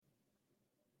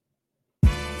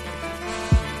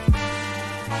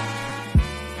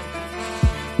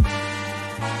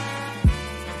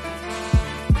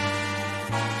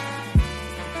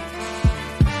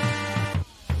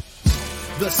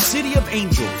city of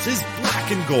angels is black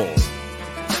and gold.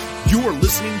 You are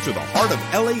listening to the Heart of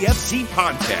LAFC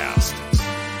podcast.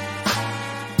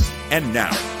 And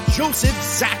now, Joseph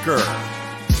Zacher.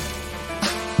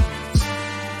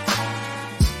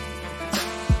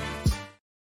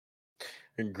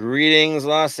 Greetings,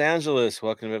 Los Angeles.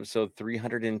 Welcome to episode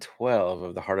 312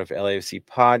 of the Heart of LAFC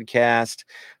podcast.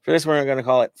 For this, we're going to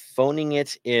call it Phoning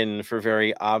It In for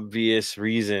very obvious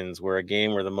reasons. We're a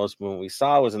game where the most movement we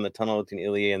saw was in the tunnel between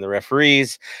Ilya and the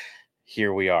referees.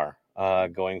 Here we are,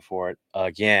 going for it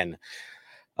again.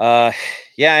 Yeah,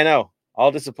 I know.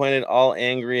 All disappointed, all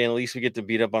angry, and at least we get to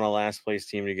beat up on a last place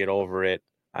team to get over it.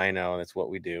 I know, that's what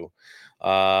we do.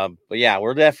 But yeah,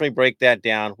 we'll definitely break that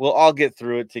down. We'll all get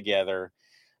through it together.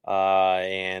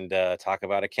 And talk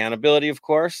about accountability, of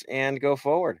course, and go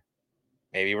forward.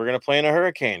 Maybe we're going to play in a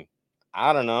hurricane.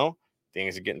 I don't know.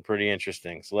 Things are getting pretty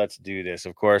interesting. So let's do this.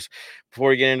 Of course, before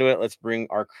we get into it, let's bring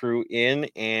our crew in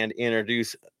and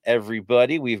introduce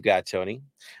everybody. We've got Tony,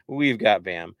 we've got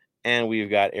Bam, and we've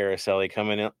got Araceli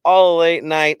coming in all late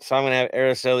night. So I'm going to have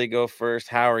Araceli go first.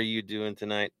 How are you doing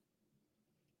tonight?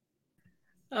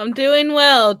 I'm doing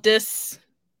well. Just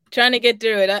trying to get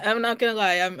through it. I'm not gonna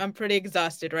lie. I'm pretty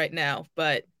exhausted right now,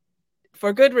 but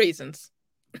for good reasons.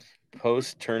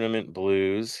 Post-tournament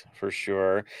blues for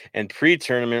sure, and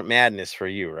pre-tournament madness for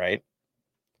you, right?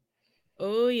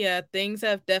 Oh yeah, things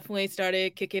have definitely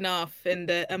started kicking off in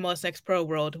the MLS Next Pro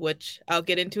world, which I'll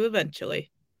get into eventually.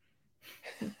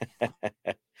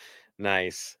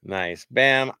 Nice.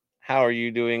 Bam, how are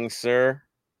you doing, sir?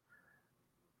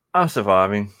 I'm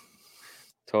surviving.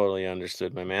 Totally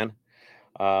understood, my man.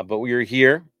 But we are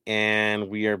here, and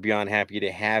we are beyond happy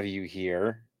to have you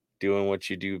here, doing what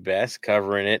you do best,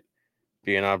 covering it,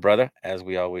 being our brother, as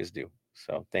we always do.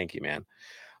 So thank you, man.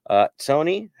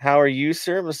 Tony, how are you,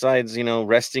 sir? Besides,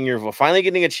 resting your voice, finally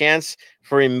getting a chance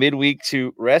for a midweek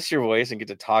to rest your voice and get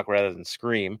to talk rather than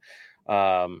scream.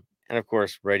 And of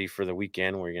course, ready for the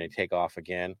weekend where you're going to take off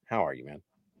again. How are you, man?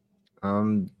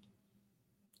 I'm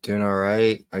doing all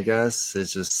right, I guess.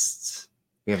 It's just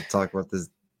we have to talk about this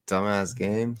dumbass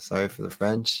game. Sorry for the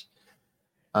French.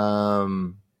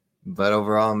 But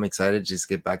overall, I'm excited to just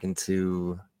get back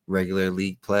into regular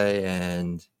league play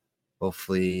and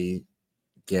hopefully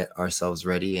get ourselves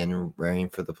ready and raring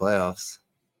for the playoffs.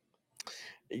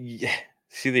 Yeah,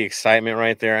 see the excitement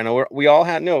right there. I know we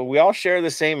all share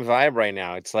the same vibe right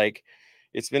now. It's like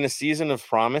it's been a season of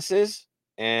promises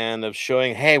and of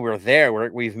showing, hey, we're there.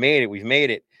 We've made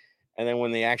it. And then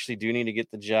when they actually do need to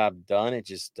get the job done, it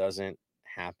just doesn't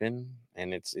happen.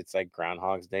 And it's like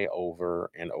Groundhog's Day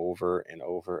over and over and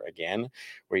over again,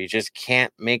 where you just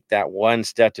can't make that one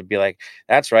step to be like,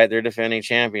 that's right, they're defending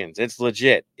champions. It's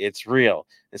legit. It's real.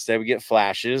 Instead, we get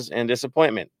flashes and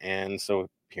disappointment. And so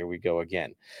here we go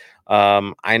again.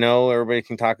 I know everybody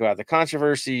can talk about the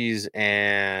controversies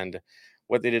and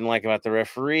what they didn't like about the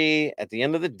referee. At the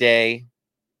end of the day,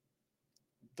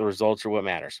 the results are what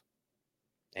matters.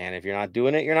 And if you're not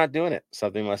doing it, you're not doing it.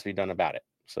 Something must be done about it.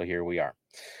 So here we are.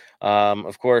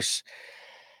 Of course,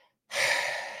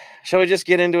 shall we just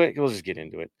get into it? We'll just get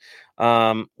into it.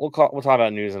 We'll talk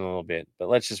about news in a little bit, but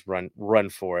let's just run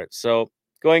for it. So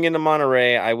going into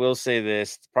Monterrey, I will say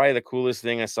this, probably the coolest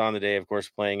thing I saw on the day, of course,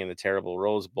 playing in the terrible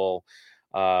Rose Bowl,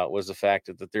 was the fact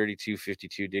that the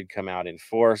 32-52 did come out in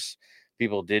force.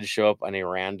 People did show up on a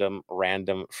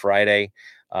random Friday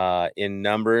in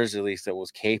numbers, at least that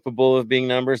was capable of being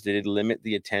numbers. They did limit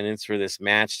the attendance for this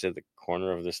match to the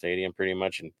corner of the stadium pretty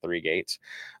much in 3 gates,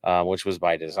 which was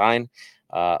by design.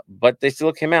 But they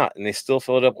still came out and they still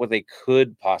filled up what they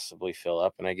could possibly fill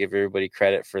up. And I give everybody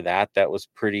credit for that. That was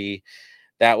pretty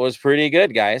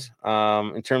good, guys.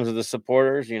 In terms of the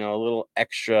supporters, a little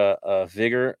extra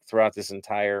vigor throughout this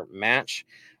entire match.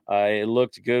 It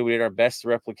looked good. We did our best to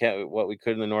replicate what we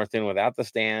could in the North End without the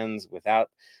stands, without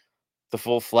the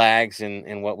full flags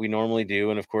and what we normally do.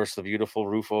 And of course, the beautiful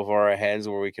roof over our heads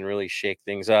where we can really shake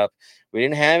things up. We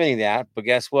didn't have any of that, but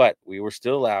guess what? We were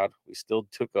still loud. We still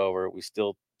took over. We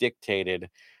still dictated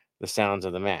the sounds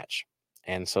of the match.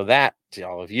 And so that, to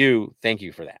all of you, thank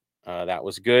you for that. That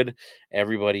was good.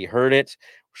 Everybody heard it.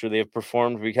 Should they have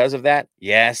performed because of that?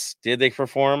 Yes. Did they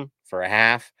perform for a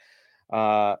half?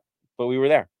 But we were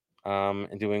there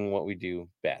and doing what we do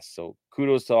best. So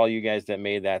kudos to all you guys that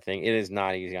made that thing. It is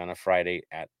not easy on a Friday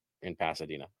in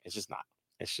Pasadena. It's just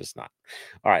not.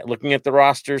 All right. Looking at the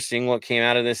roster, seeing what came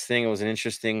out of this thing, it was an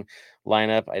interesting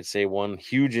lineup. I'd say one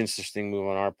huge interesting move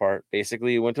on our part.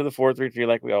 Basically, we went to the 4-3-3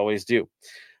 like we always do.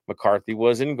 McCarthy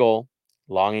was in goal.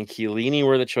 Long and Chiellini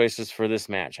were the choices for this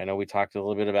match. I know we talked a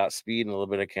little bit about speed and a little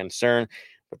bit of concern,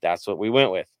 but that's what we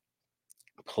went with.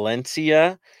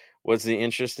 Palencia was the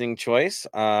interesting choice,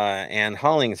 and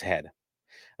Hollingshead.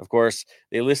 Of course,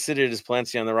 they listed it as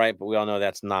Palencia on the right, but we all know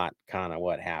that's not kind of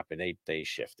what happened. They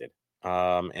shifted.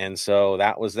 And so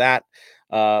that was that.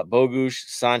 Bogusz,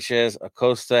 Sanchez,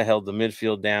 Acosta held the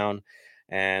midfield down.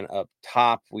 And up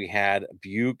top, we had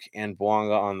Buke and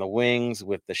Bouanga on the wings,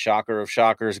 with the shocker of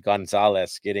shockers,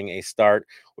 Gonzalez, getting a start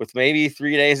with maybe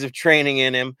 3 days of training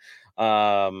in him.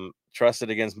 Trusted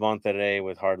against Monterrey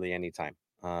with hardly any time.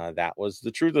 That was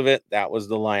the truth of it. That was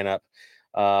the lineup.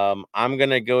 I'm going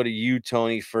to go to you,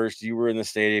 Tony, first. You were in the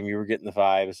stadium. You were getting the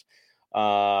vibes.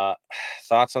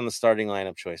 Thoughts on the starting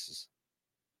lineup choices?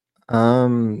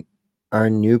 Our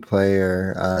new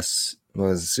player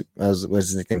was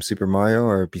his nickname, Super Mario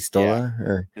or Pistola? Yeah.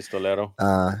 Or Pistolero.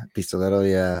 Pistolero,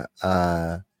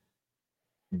 yeah.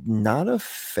 Not a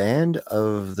fan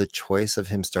of the choice of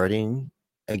him starting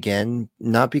again,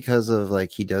 not because of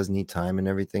like he does need time and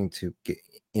everything to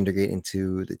integrate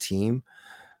into the team,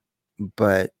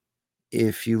 but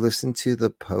if you listen to the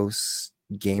post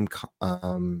game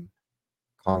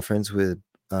conference with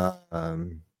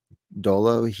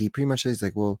Dolo, he pretty much says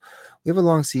like, well, we have a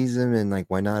long season and like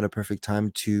why not a perfect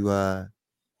time to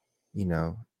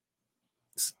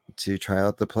to try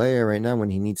out the player right now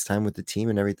when he needs time with the team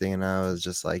and everything. And I was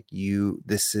just like,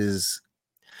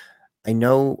 I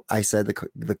know I said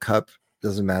the cup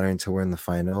doesn't matter until we're in the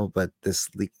final, but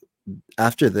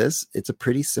after this, it's a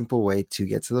pretty simple way to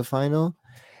get to the final,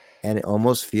 and it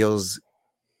almost feels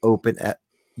open at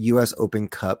US Open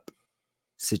Cup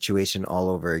situation all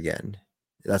over again.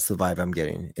 That's the vibe I'm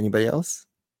getting. Anybody else?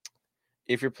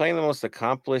 If you're playing the most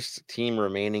accomplished team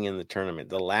remaining in the tournament,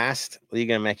 the last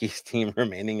Liga MX team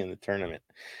remaining in the tournament,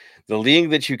 the league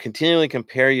that you continually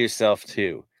compare yourself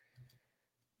to,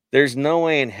 there's no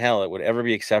way in hell it would ever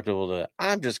be acceptable to,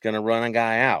 I'm just going to run a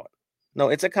guy out. No,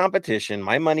 it's a competition.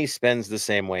 My money spends the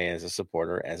same way as a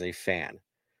supporter, as a fan.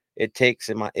 It takes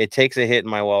a hit in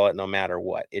my wallet no matter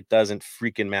what. It doesn't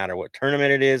freaking matter what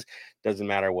tournament it is. Doesn't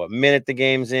matter what minute the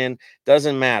game's in.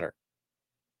 Doesn't matter.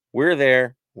 We're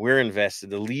there. We're invested.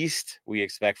 The least we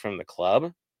expect from the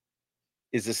club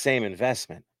is the same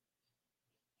investment.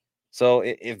 So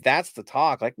if that's the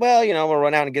talk, like, well, we'll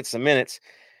run out and get some minutes,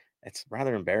 it's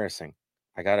rather embarrassing.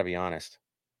 I got to be honest.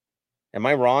 Am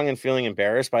I wrong in feeling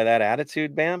embarrassed by that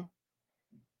attitude, Bam?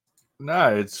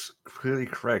 No, it's clearly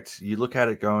correct. You look at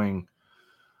it going,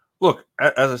 look,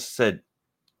 as I said,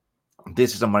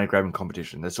 this is a money-grabbing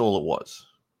competition. That's all it was.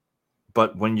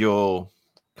 But when you're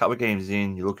a couple of games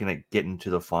in, you're looking at getting to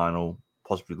the final,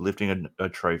 possibly lifting a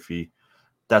trophy,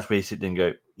 that's where you sit there and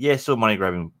go, yeah, still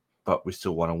money-grabbing, but we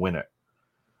still want to win it.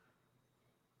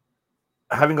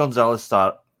 Having Gonzalez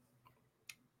start,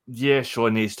 yeah, sure,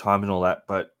 it needs time and all that,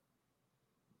 but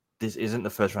this isn't the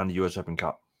first round of the US Open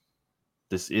Cup.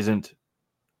 This isn't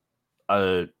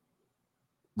a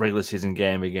regular season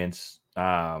game against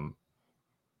Real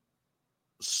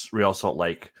Salt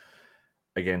Lake,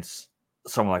 against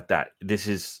someone like that. This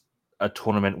is a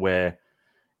tournament where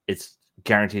it's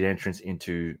guaranteed entrance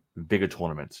into bigger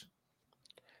tournaments.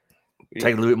 Take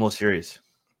it a little bit more serious.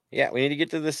 Yeah, we need to get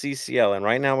to the CCL. And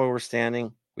right now where we're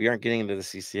standing, we aren't getting into the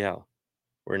CCL.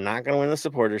 We're not going to win the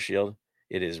Supporter Shield.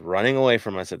 It is running away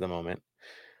from us at the moment.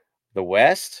 The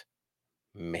West,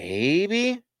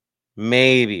 maybe,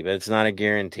 but it's not a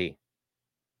guarantee.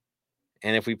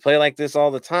 And if we play like this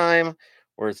all the time,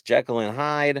 where it's Jekyll and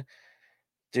Hyde,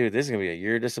 dude, this is going to be a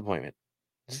year of disappointment.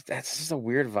 That's just a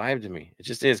weird vibe to me. It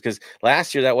just is, because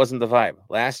last year that wasn't the vibe.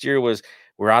 Last year was,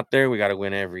 we're out there, we got to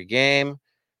win every game.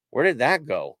 Where did that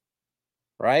go?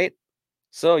 Right?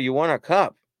 So you won a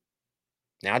cup.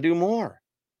 Now do more.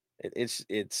 It's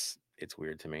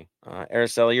weird to me.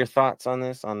 Araceli, your thoughts on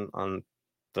this, on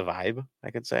the vibe,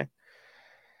 I could say?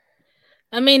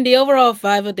 I mean, the overall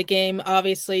vibe of the game,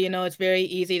 obviously, it's very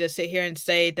easy to sit here and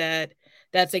say that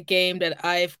that's a game that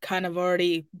I've kind of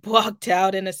already blocked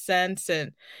out in a sense.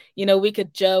 And, we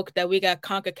could joke that we got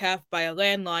CONCACAF by a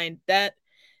landline. That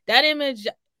image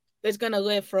is going to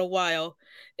live for a while.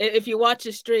 If you watch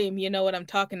the stream, you know what I'm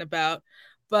talking about.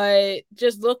 But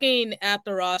just looking at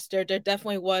the roster, there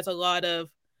definitely was a lot of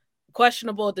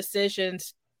questionable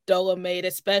decisions Dola made,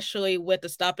 especially with the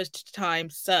stoppage time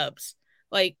subs.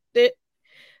 Like,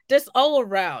 just all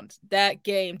around, that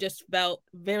game just felt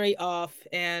very off,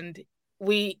 and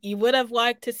you would have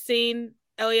liked to seen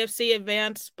LAFC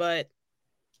advance, but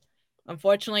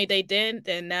unfortunately they didn't,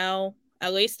 and now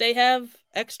at least they have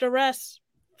extra rest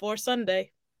for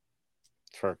Sunday.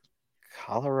 For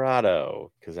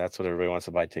Colorado, because that's what everybody wants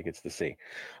to buy tickets to see.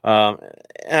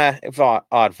 It's odd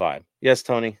vibe. Yes,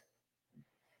 Tony?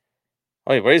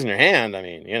 Oh, you're raising your hand. I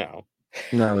mean,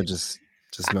 No, I would just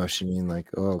Just motioning like,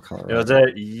 oh, It Colorado. was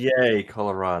a yay,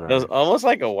 Colorado. It was almost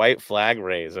like a white flag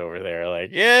raise over there. Like,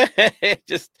 yeah,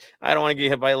 just I don't want to get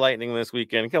hit by lightning this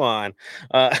weekend. Come on.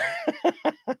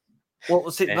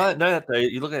 Well, see, Man. no, that though,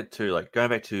 you look at it too, like going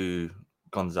back to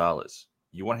Gonzalez,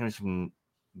 you want him some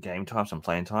game time, some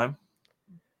playing time.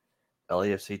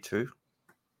 LAFC 2.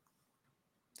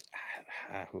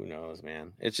 Who knows,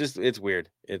 man? It's weird.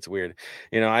 It's weird.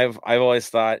 I've always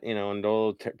thought,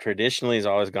 Ndolo traditionally has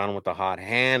always gone with the hot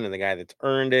hand and the guy that's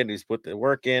earned it, who's put the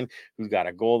work in, who's got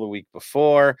a goal the week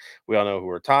before. We all know who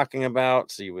we're talking about.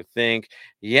 So you would think,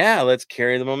 yeah, let's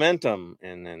carry the momentum,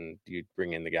 and then you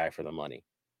bring in the guy for the money.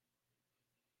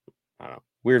 I don't know.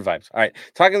 Weird vibes. All right.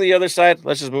 Talking to the other side,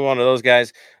 let's just move on to those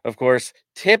guys. Of course,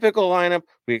 typical lineup.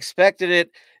 We expected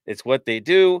it. It's what they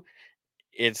do.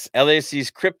 It's LAFC's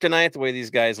kryptonite, the way these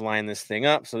guys line this thing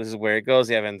up. So this is where it goes.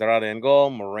 You have Andrade in goal,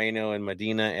 Moreno and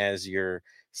Medina as your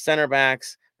center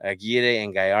backs, Aguirre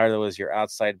and Gallardo as your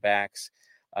outside backs,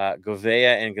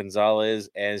 Govea and Gonzalez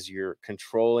as your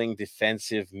controlling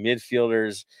defensive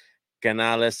midfielders,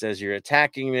 Canales as your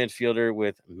attacking midfielder,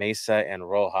 with Mesa and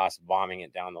Rojas bombing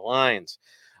it down the lines.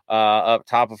 Up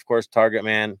top, of course, target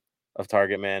man,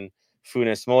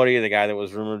 Funes Mori, the guy that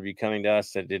was rumored to be coming to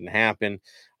us. That didn't happen.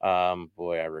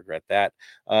 Boy, I regret that.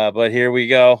 But here we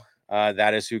go.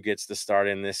 That is who gets the start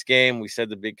in this game. We said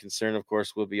the big concern, of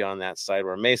course, will be on that side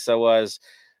where Mesa was.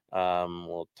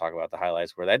 We'll talk about the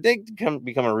highlights where that did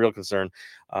become a real concern.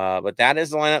 But that is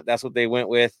the lineup. That's what they went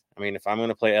with. I mean, if I'm going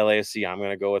to play LAFC, I'm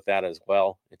going to go with that as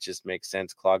well. It just makes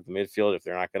sense. Clog the midfield. If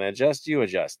they're not going to adjust, you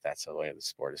adjust. That's the way the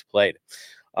sport is played.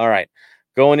 All right.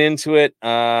 Going into it,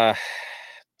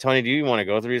 Tony, do you want to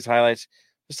go through these highlights?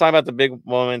 Just talk about the big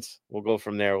moments. We'll go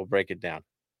from there. We'll break it down.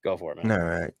 Go for it, man. All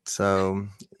right. So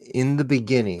in the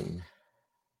beginning,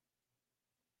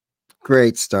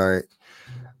 great start.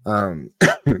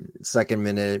 Second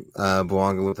minute,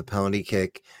 Bouanga with a penalty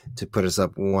kick to put us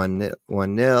up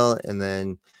 1-0, and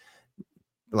then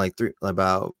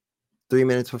about 3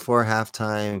 minutes before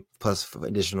halftime, plus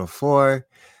additional 4,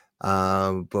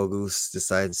 Bogus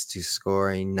decides to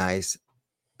score a nice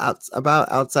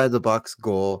outside the box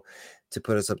goal to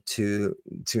put us up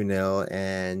 2-0,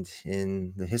 and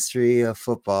in the history of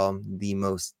football, the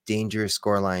most dangerous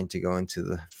scoreline to go into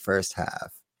the first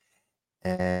half.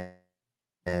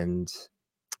 And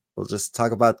we'll just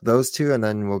talk about those two, and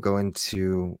then we'll go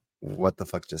into what the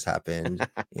fuck just happened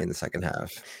in the second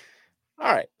half.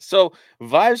 All right. So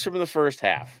vibes from the first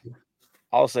half.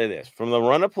 I'll say this. From the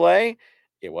run of play,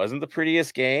 it wasn't the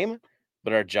prettiest game,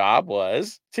 but our job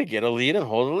was to get a lead and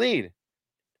hold a lead.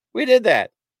 We did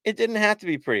that. It didn't have to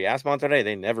be pretty. Ask Monterrey.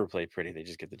 They never play pretty. They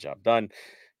just get the job done.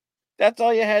 That's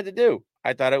all you had to do.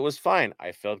 I thought it was fine.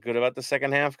 I felt good about the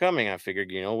second half coming. I figured,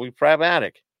 we're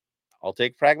pragmatic. I'll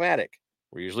take pragmatic.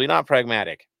 We're usually not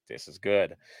pragmatic. This is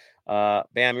good.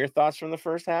 Bam, your thoughts from the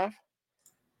first half?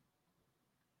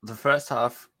 The first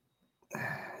half,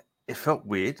 it felt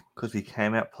weird because we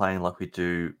came out playing like we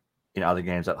do in other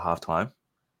games at halftime.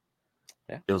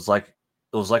 Yeah. It was like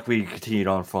we continued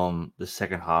on from the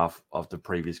second half of the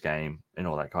previous game and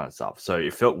all that kind of stuff. So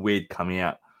it felt weird coming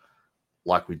out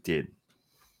like we did.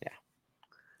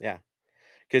 Yeah.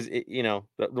 Because, the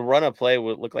run of play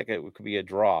would look like it could be a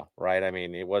draw, right? I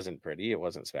mean, it wasn't pretty. It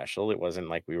wasn't special. It wasn't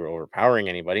like we were overpowering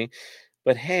anybody.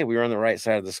 But, hey, we were on the right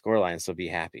side of the scoreline, so be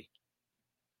happy.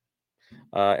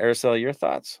 Araceli, your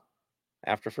thoughts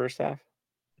after first half?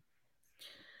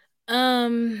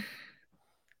 I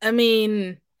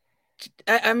mean,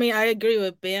 I agree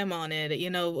with Bam on it.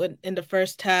 In the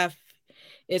first half,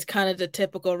 it's kind of the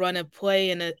typical run and play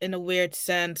in a weird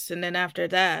sense, and then after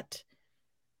that,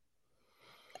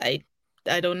 I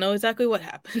don't know exactly what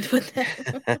happened with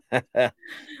that.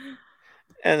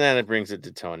 And then it brings it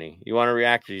to Tony. You want to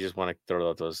react, or you just want to throw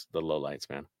out the lowlights,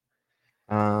 man?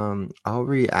 I'll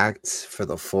react for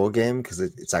the full game because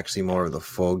it's actually more of the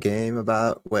full game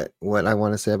about what I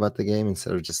want to say about the game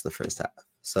instead of just the first half.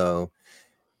 So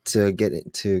to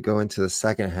go into the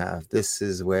second half, this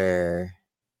is where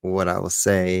what I will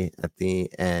say at the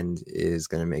end is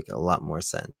going to make a lot more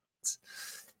sense.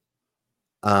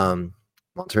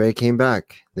 Monterrey came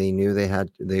back. They knew they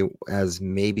as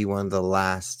maybe one of the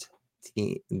last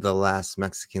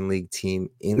Mexican League team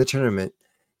in the tournament,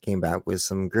 came back with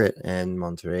some grit, and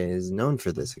Monterrey is known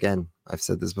for this. Again, I've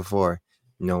said this before.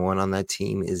 No one on that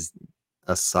team is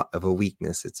of a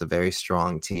weakness. It's a very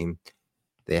strong team.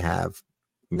 They have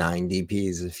 9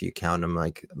 DPs if you count them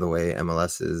like the way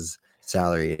MLS's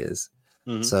salary is.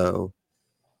 Mm-hmm. So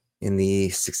in the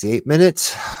 68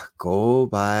 minutes, goal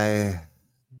by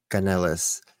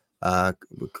Canales,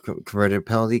 converted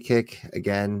penalty kick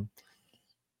again.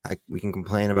 we can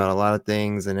complain about a lot of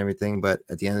things and everything, but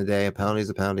at the end of the day, a penalty is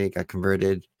a penalty. It got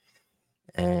converted,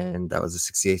 and that was the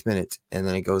 68th minute, and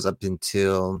then it goes up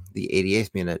until the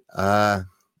 88th minute.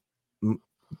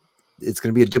 It's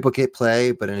going to be a duplicate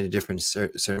play, but in a different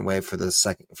certain way for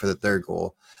the third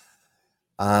goal.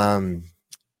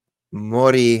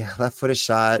 Mori left-footed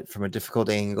shot from a difficult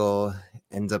angle,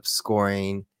 ends up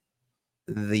scoring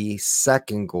the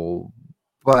second goal,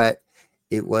 but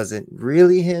it wasn't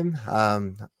really him.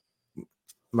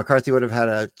 McCarthy would have had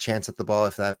a chance at the ball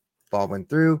if that ball went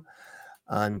through.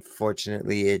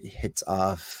 Unfortunately, it hits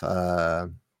off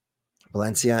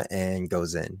Valencia and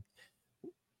goes in.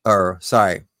 Or,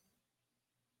 sorry.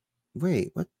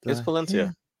 Wait, what the It's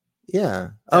Valencia. Yeah.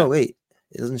 Oh, wait.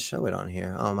 It doesn't show it on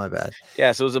here. Oh, my bad.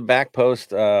 Yeah, so it was a back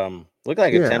post. Looked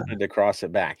like attempted to cross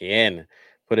it back in,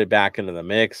 put it back into the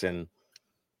mix, and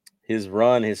his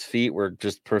feet were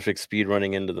just perfect speed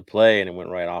running into the play, and it went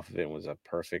right off of it and was a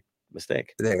perfect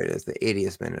mistake. There it is, the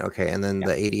 80th minute. Okay, and then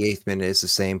the 88th minute is the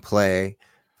same play,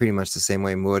 pretty much the same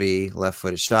way. Mori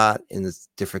left-footed shot in this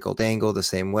difficult angle, the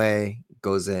same way,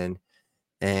 goes in.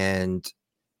 And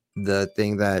the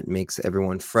thing that makes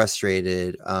everyone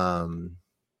frustrated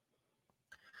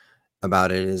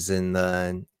about it is in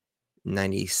the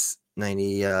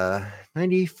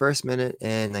 91st minute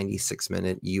and 96th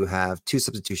minute, you have two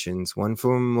substitutions, one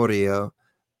for Murillo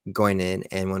going in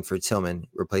and one for Tillman,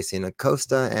 replacing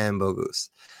Acosta and Bogus.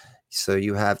 So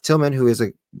you have Tillman, who is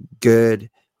a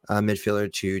good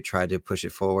midfielder to try to push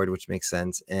it forward, which makes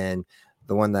sense. And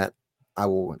the one that I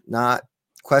will not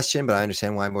question, but I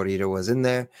understand why Murillo was in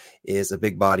there, is a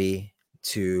big body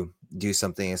to do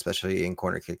something, especially in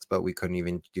corner kicks, but we couldn't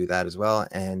even do that as well.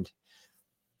 And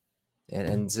it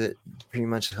ends it pretty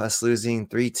much us losing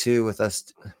 3-2 with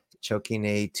us choking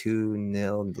a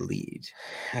 2-0 lead.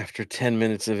 After 10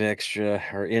 minutes of extra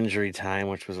or injury time,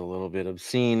 which was a little bit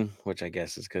obscene, which I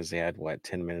guess is because they had,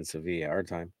 10 minutes of VAR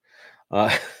time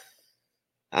on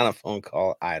a phone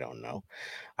call. I don't know.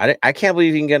 I can't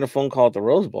believe you can get a phone call at the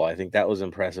Rose Bowl. I think that was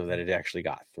impressive that it actually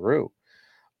got through.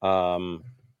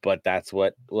 But that's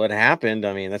what happened.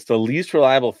 I mean, that's the least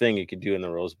reliable thing you could do in the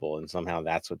Rose Bowl, and somehow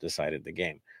that's what decided the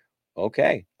game.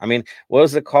 Okay. I mean,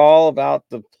 was the call about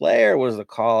the player? Was the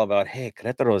call about, hey,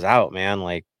 Querétaro's out, man?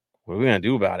 Like, what are we gonna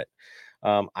do about it?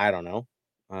 I don't know.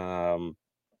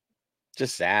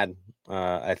 Just sad.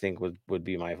 I think would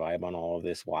be my vibe on all of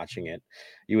this. Watching it,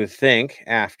 you would think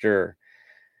after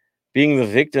being the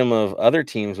victim of other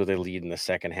teams with a lead in the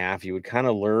second half, you would kind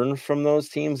of learn from those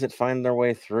teams that find their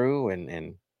way through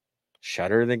and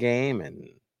shutter the game and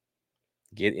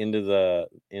get into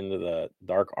the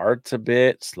dark arts a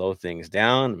bit, slow things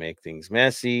down, make things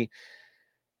messy.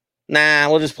 Nah,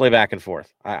 we'll just play back and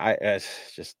forth.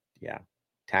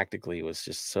 Tactically it was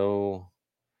just so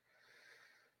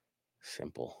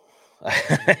simple.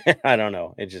 I don't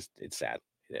know. It's sad.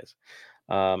 It is.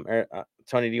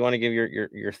 Tony, do you want to give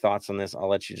your thoughts on this? I'll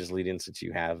let you just lead in since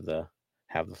you have the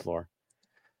floor.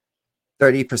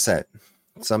 30%.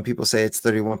 Some people say it's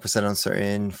 31% on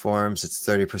certain forums. It's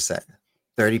 30%.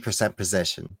 30%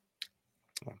 possession.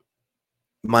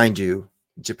 Mind you,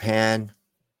 Japan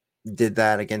did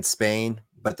that against Spain,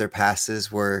 but their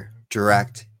passes were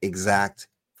direct, exact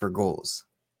for goals.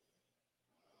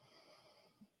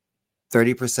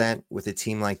 30% with a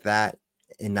team like that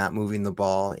and not moving the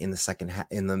ball in the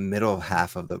in the middle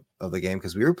half of the game,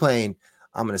 because we were playing,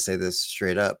 I'm going to say this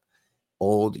straight up,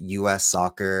 old US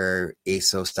soccer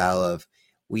ASO style of,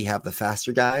 we have the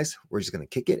faster guys, we're just going to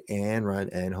kick it and run,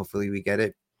 and hopefully we get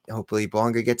it. Hopefully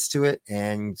Bonga gets to it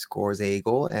and scores a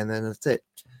goal, and then that's it.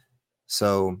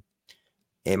 So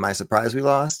am I surprised we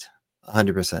lost?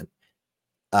 100%.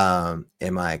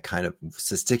 Am I kind of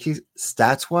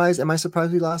stats wise, am I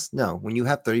surprised we lost? No. When you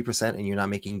have 30% and you're not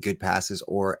making good passes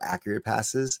or accurate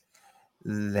passes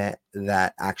that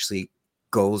actually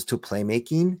goes to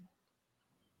playmaking,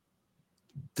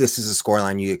 this is a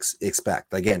scoreline you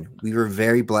expect. Again, we were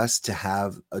very blessed to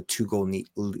have a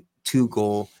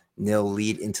 2-goal nil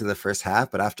lead into the first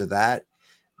half, but after that,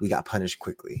 we got punished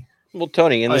quickly. Well,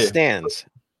 Tony, in the stands,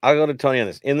 I'll go to Tony on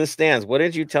this. In the stands, what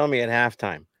did you tell me at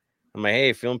halftime? I'm like,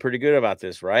 hey, feeling pretty good about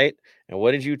this, right? And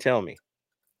what did you tell me?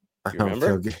 You remember? I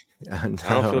don't feel good.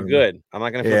 I don't feel good. I'm not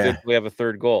going to feel good until we have a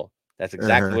third goal. That's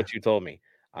exactly what you told me.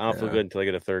 I don't feel good until I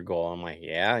get a third goal. I'm like,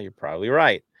 yeah, you're probably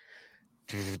right.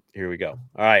 Here we go.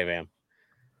 All right, man.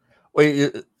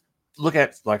 Well, look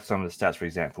at like some of the stats, for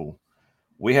example.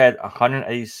 We had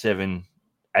 187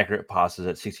 accurate passes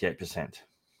at 68%.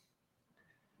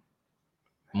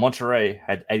 Monterrey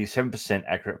had 87%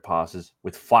 accurate passes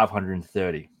with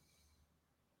 530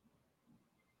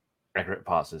 accurate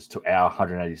passes to our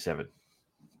 187.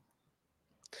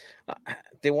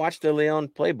 They watched the Leon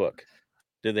playbook.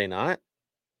 Did they not?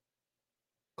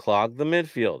 Clog the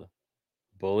midfield.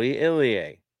 Bully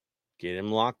Ilie. Get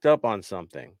him locked up on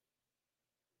something.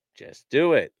 Just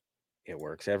do it. It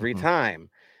works every time.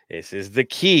 This is the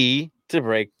key to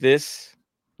break this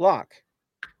lock.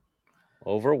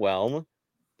 Overwhelm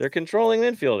their controlling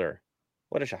midfielder.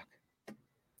 What a shock.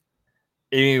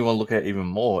 Even you want to look at it even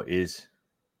more is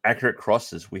accurate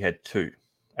crosses. We had 2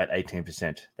 at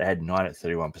 18%. They had 9 at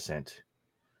 31%.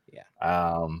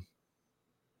 Yeah.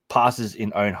 Passes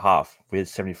in own half. We had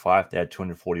 75. They had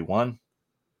 241.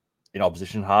 In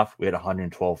opposition half, we had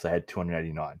 112. They had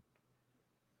 289.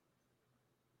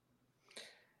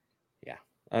 Yeah.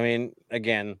 I mean,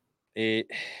 again, they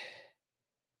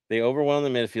overwhelmed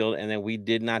the midfield, and then we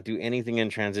did not do anything in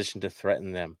transition to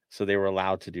threaten them. So they were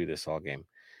allowed to do this all game.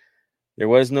 There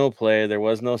was no play. There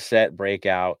was no set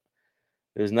breakout.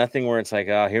 There was nothing where it's like,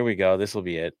 oh, here we go. This will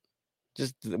be it.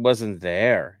 Just it wasn't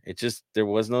there. There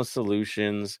was no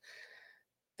solutions.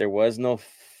 There was no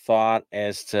thought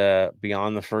as to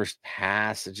beyond the first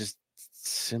pass. It just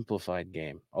simplified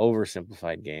game,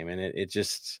 oversimplified game. And it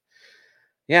just,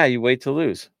 yeah, you wait to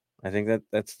lose. I think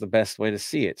that's the best way to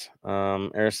see it.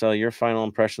 Araceli, your final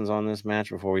impressions on this match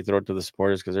before we throw it to the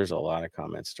supporters, because there's a lot of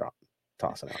comments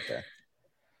tossing out there.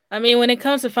 I mean, when it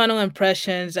comes to final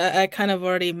impressions, I kind of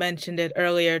already mentioned it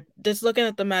earlier. Just looking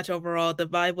at the match overall, the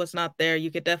vibe was not there. You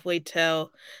could definitely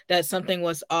tell that something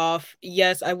was off.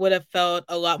 Yes, I would have felt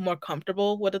a lot more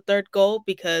comfortable with a third goal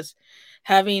because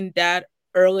having that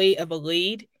early of a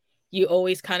lead, you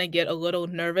always kind of get a little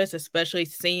nervous, especially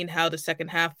seeing how the second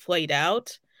half played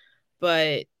out.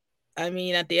 But I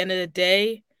mean, at the end of the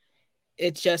day,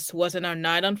 it just wasn't our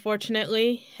night,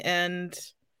 unfortunately. And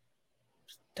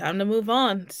time to move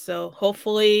on. So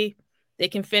hopefully they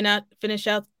can finish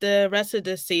out the rest of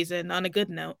this season on a good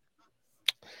note.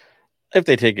 If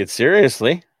they take it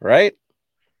seriously, right?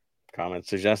 Comments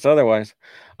suggest otherwise.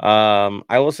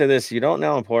 I will say this: you don't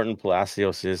know how important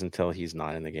Palacios is until he's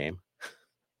not in the game.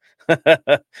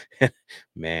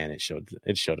 Man, it showed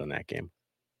in that game.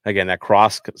 Again, that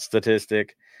cross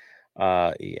statistic.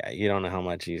 Yeah, you don't know how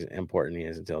much important he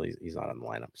is until he's not in the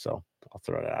lineup. So I'll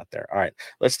throw it out there. All right,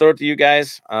 let's throw it to you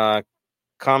guys.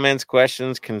 Comments,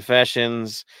 questions,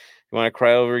 confessions. You want to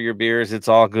cry over your beers? It's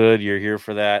all good. You're here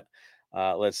for that.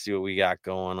 Let's see what we got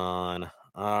going on.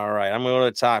 All right, I'm going to go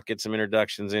to the top, get some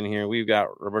introductions in here. We've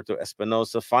got Roberto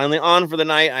Espinosa finally on for the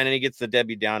night, and then he gets the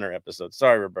Debbie Downer episode.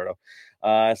 Sorry, Roberto.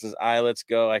 Says, let's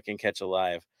go. I can catch a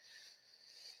live.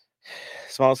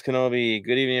 Smalls Kenobi,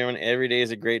 good evening, everyone. Every day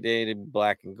is a great day to be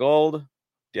black and gold.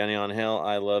 Danny on Hill,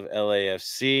 I love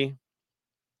LAFC.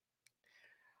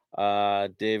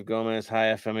 Dave Gomez,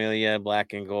 hi familia,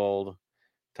 black and gold.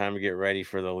 Time to get ready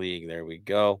for the league. There we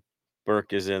go.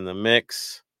 Burke is in the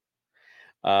mix.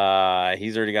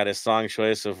 He's already got his song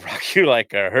choice of Rock You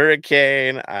Like a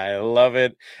Hurricane. I love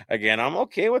it. Again, I'm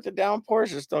okay with the downpours.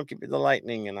 Just don't give me the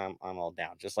lightning, and I'm all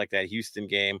down. Just like that Houston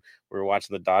game. We were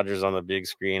watching the Dodgers on the big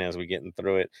screen as we getting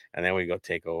through it, and then we go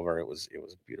take over. It was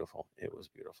beautiful. It was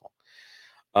beautiful.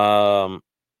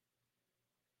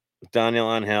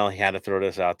 Daniel Angel, he had to throw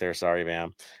this out there. Sorry,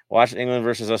 man. Watch England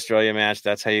versus Australia match.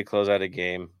 That's how you close out a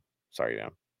game. Sorry,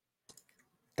 man.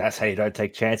 That's how you don't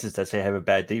take chances. That's how you have a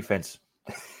bad defense.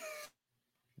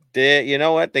 You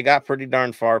know what? They got pretty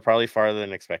darn far, probably farther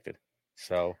than expected.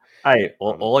 So, hey,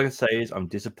 all I can say is I'm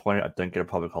disappointed I don't get a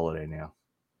public holiday now.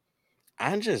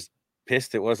 I'm just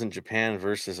pissed it wasn't Japan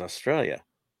versus Australia.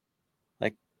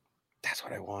 Like, that's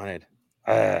what I wanted.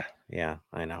 Yeah,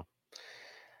 I know.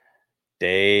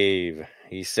 Dave,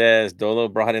 he says Dolo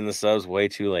brought in the subs way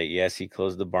too late. Yes, he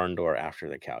closed the barn door after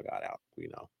the cow got out. We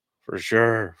know for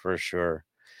sure.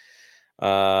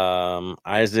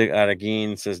 Isaac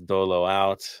Aragin says Dolo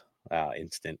out. Wow,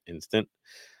 instant. He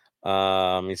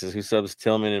says, who subs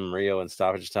Tillman and Murillo in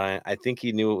stoppage time? I think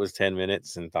he knew it was 10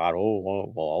 minutes and thought,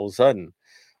 well, all of a sudden.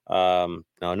 No,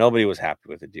 nobody was happy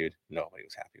with it, dude. Nobody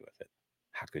was happy with it.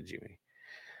 How could you be?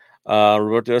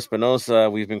 Roberto Espinosa,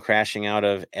 we've been crashing out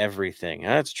of everything.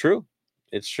 It's true.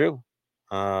 It's true.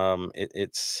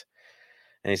 It's,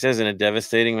 and he says in a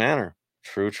devastating manner.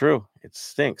 True. It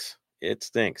stinks.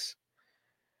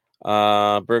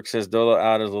 Burke says Dolo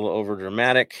out is a little over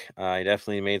dramatic. He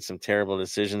definitely made some terrible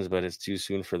decisions, but it's too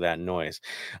soon for that noise.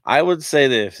 I would say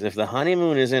this: if the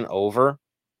honeymoon isn't over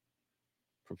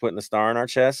for putting the star on our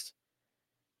chest,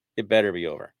 it better be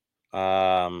over.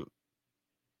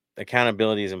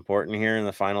 Accountability is important here in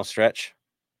the final stretch.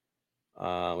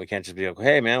 We can't just be like,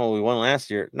 hey man, well, we won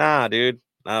last year. Nah, dude.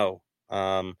 No.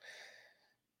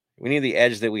 We need the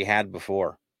edge that we had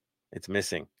before. It's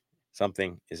missing.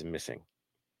 Something is missing.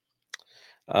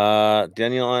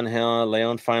 Daniel Angel,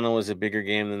 Leon final was a bigger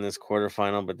game than this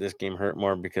quarterfinal, but this game hurt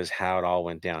more because how it all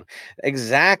went down.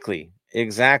 Exactly.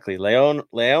 Leon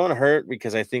hurt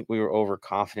because I think we were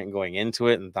overconfident going into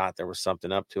it and thought there was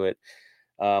something up to it.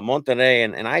 Monterrey,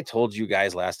 and I told you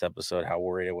guys last episode how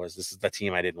worried I was. This is the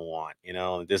team I didn't want,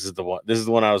 this is the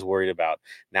one I was worried about.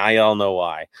 Now y'all know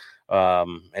why.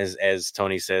 As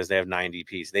Tony says, they have 9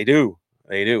 DPs. They do.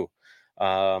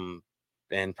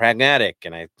 And pragmatic,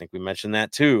 and I think we mentioned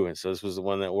that too. And so this was the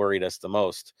one that worried us the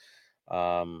most.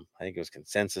 I think it was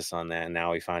consensus on that, and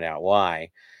now we find out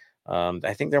why.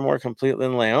 I think they're more complete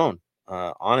than Leon,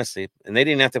 honestly, and they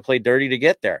didn't have to play dirty to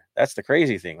get there. That's the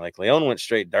crazy thing. Like, Leon went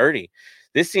straight dirty.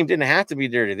 This team didn't have to be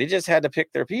dirty. They just had to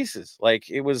pick their pieces. Like,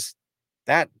 it was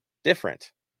that different.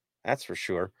 That's for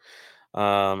sure.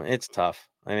 It's tough.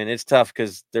 I mean, it's tough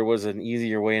because there was an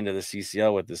easier way into the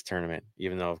CCL with this tournament,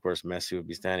 even though, of course, Messi would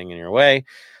be standing in your way.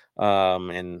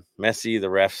 And Messi, the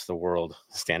refs, the world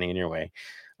standing in your way.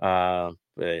 But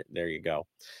there you go.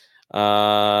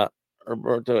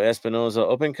 Roberto Espinoza,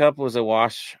 Open Cup was a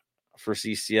wash for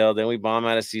CCL. Then we bomb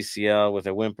out of CCL with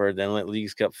a whimper, then let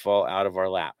Leagues Cup fall out of our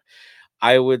lap.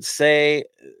 I would say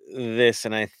this,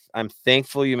 and I'm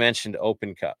thankful you mentioned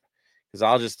Open Cup, because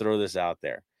I'll just throw this out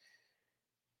there.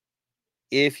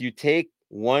 If you take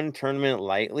one tournament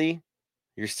lightly,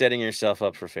 you're setting yourself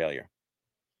up for failure.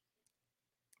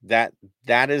 That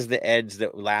is the edge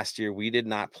that last year we did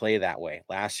not play that way.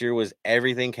 Last year was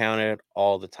everything counted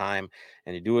all the time,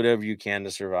 and you do whatever you can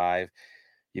to survive.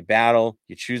 You battle,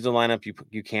 you choose the lineup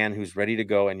you can, who's ready to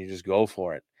go, and you just go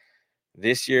for it.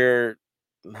 This year,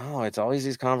 no, it's always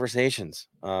these conversations.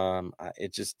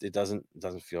 It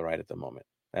doesn't feel right at the moment.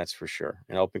 That's for sure.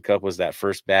 And Open Cup was that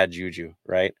first bad juju,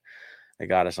 right? They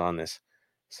got us on this.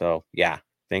 So yeah,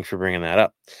 thanks for bringing that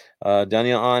up.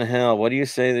 Daniel Angel, what do you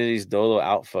say to these Dolo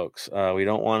out folks? We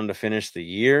don't want them to finish the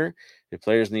year. The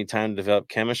players need time to develop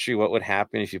chemistry. What would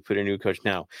happen if you put a new coach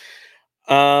now?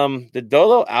 The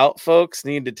Dolo out folks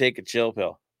need to take a chill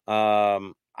pill.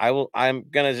 I'm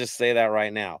gonna just say that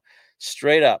right now.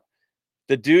 Straight up.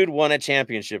 The dude won a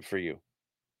championship for you.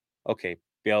 Okay,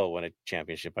 Biello won a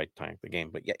championship by tying the game,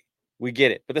 but yeah, we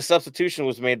get it. But the substitution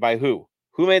was made by who?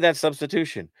 Who made that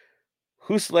substitution?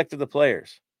 Who selected the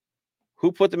players?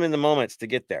 Who put them in the moments to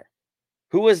get there?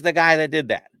 Who was the guy that did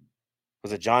that?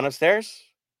 Was it John upstairs?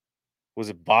 Was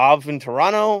it Bob in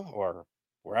Toronto or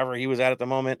wherever he was at the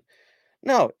moment?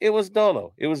 No, it was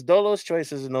Dolo. It was Dolo's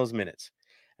choices in those minutes.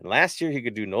 And last year, he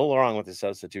could do no wrong with his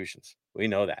substitutions. We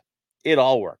know that. It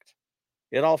all worked.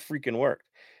 It all freaking worked.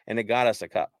 And it got us a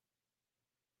cup.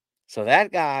 So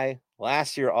that guy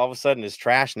last year all of a sudden is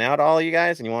trash now to all you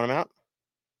guys, and you want him out?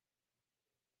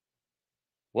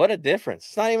 What a difference.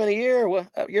 It's not even a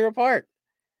year apart.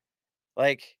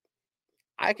 Like,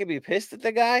 I could be pissed at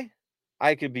the guy.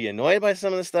 I could be annoyed by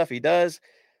some of the stuff he does.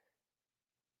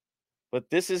 But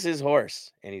this is his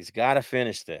horse, and he's got to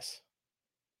finish this.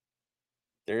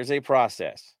 There's a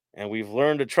process, and we've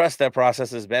learned to trust that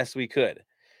process as best we could.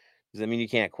 Does that mean you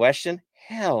can't question?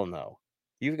 Hell no.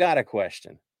 You've got to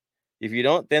question. If you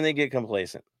don't, then they get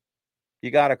complacent.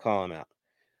 You got to call him out.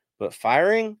 But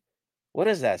firing, what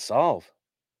does that solve?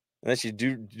 Unless you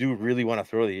do really want to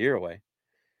throw the year away.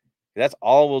 That's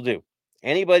all we'll do.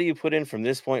 Anybody you put in from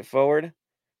this point forward,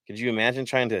 could you imagine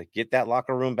trying to get that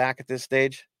locker room back at this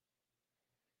stage?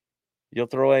 You'll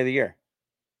throw away the year.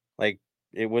 Like,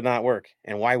 it would not work.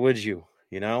 And why would you?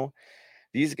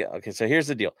 These guys. Okay, so here's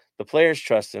the deal. The players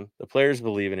trust him. The players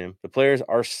believe in him. The players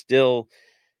are still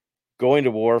going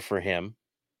to war for him.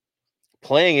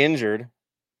 Playing injured.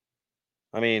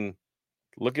 I mean,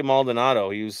 look at Maldonado.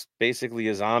 He was basically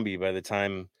a zombie by the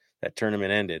time that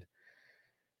tournament ended.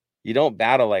 You don't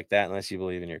battle like that unless you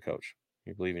believe in your coach.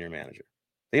 You believe in your manager.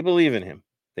 They believe in him.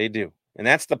 They do. And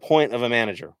that's the point of a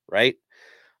manager, right?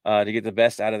 To get the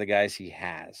best out of the guys he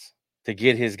has. To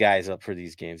get his guys up for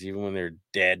these games, even when they're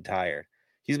dead tired.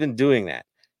 He's been doing that.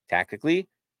 Tactically,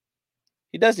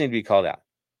 he does need to be called out.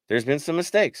 There's been some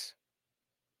mistakes.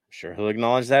 I'm sure he'll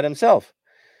acknowledge that himself.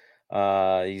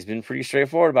 He's been pretty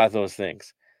straightforward about those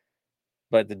things.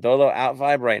 But the Dolo out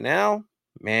vibe right now,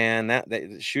 man,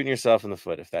 that shooting yourself in the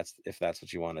foot if that's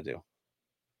what you want to do.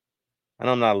 I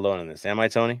know I'm not alone in this. Am I,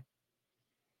 Tony?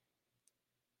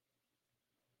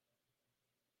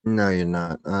 No, you're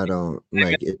not. I don't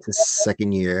like it's his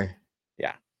second year.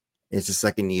 Yeah. It's the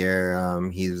second year.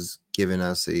 He's given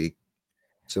us a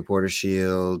supporter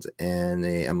shield and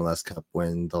a MLS Cup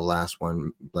when the last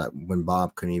one, when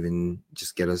Bob couldn't even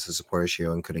just get us a supporter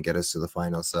shield and couldn't get us to the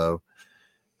final. So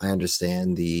I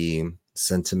understand the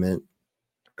sentiment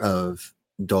of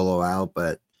Dolo out,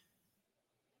 but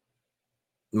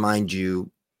mind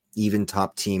you, even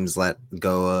top teams let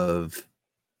go of,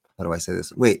 how do I say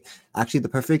this? Wait, actually the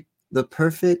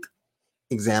perfect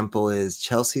example is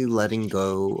Chelsea letting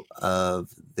go of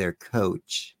their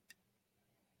coach,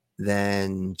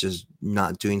 then just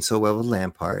not doing so well with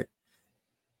Lampard.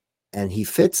 And he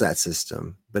fits that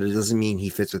system, but it doesn't mean he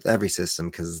fits with every system,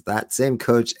 because that same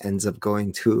coach ends up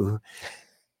going to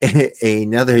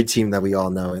another team that we all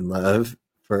know and love,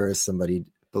 for somebody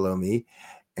below me,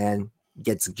 and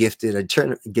gets gifted a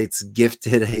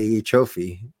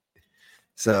trophy.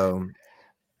 So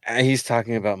He's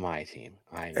talking about my team.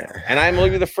 I know. And I'm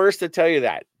going to be the first to tell you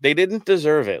that. They didn't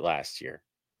deserve it last year,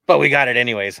 but we got it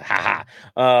anyways.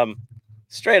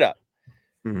 Straight up.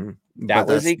 That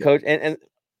was a coach. And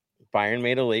Bayern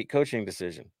made a late coaching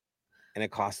decision, and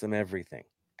it cost them everything.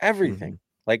 Everything.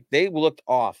 Like, they looked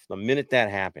off the minute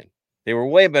that happened. They were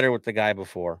way better with the guy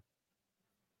before.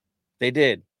 They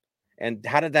did. And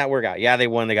how did that work out? Yeah, they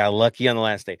won. They got lucky on the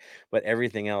last day, but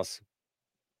everything else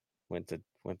went to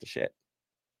shit.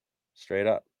 Straight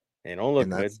up. They don't look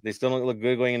good. They still don't look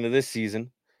good going into this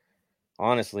season.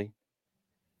 Honestly,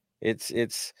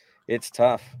 it's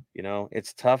tough. You know,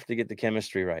 it's tough to get the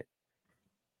chemistry right.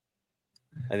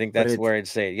 I think that's where I'd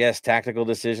say, yes, tactical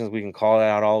decisions, we can call it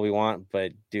out all we want,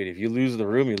 but dude, if you lose the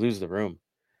room, you lose the room.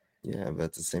 Yeah, but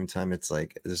at the same time, it's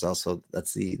like there's also,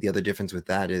 that's the other difference with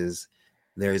that is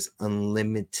there's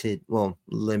limited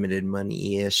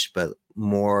money-ish, but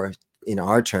more in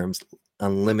our terms,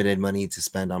 unlimited money to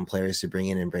spend on players to bring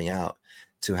in and bring out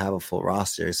to have a full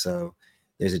roster. So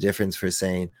there's a difference for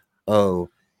saying, oh,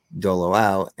 Dolo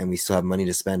out, and we still have money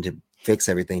to spend to fix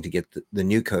everything to get the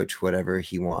new coach whatever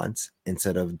he wants,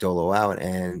 instead of Dolo out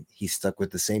and he's stuck with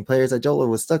the same players that Dolo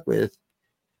was stuck with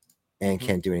and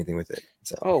can't do anything with it.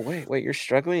 So, oh, wait, you're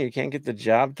struggling? You can't get the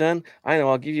job done? I know,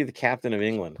 I'll give you the captain of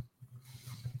England.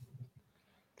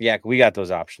 Yeah, we got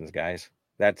those options, guys.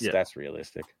 That's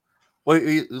realistic. Well,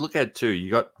 you look at it too.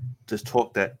 You got this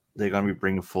talk that they're going to be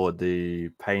bringing forward the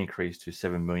pay increase to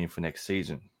 $7 million for next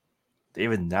season.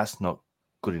 Even that's not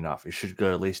good enough. It should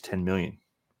go at least $10 million.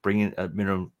 Bring in a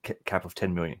minimum cap of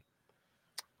 $10 million.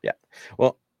 Yeah.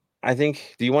 Well, I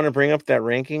think. Do you want to bring up that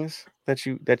rankings that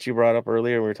you brought up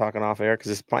earlier? We were talking off air, because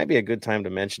this might be a good time to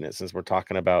mention it since we're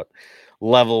talking about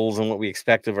levels and what we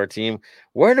expect of our team.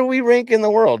 Where do we rank in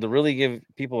the world to really give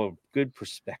people a good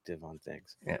perspective on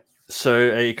things? Yeah.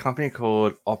 So a company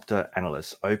called OPTA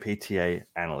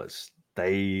Analysts,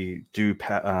 they do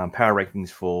power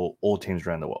rankings for all teams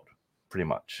around the world, pretty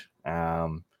much.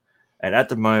 And at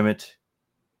the moment,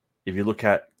 if you look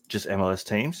at just MLS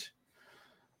teams,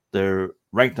 the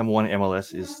ranked number one in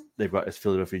MLS is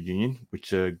Philadelphia Union,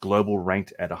 which are global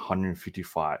ranked at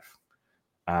 155.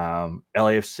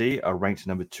 LAFC are ranked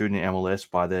number 2 in the MLS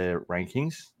by their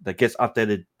rankings. That gets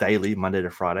updated daily, Monday to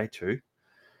Friday too.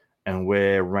 And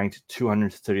we're ranked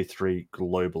 233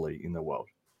 globally in the world.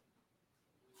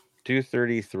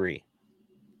 233.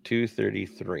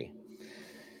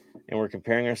 And we're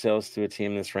comparing ourselves to a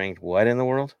team that's ranked what in the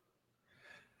world?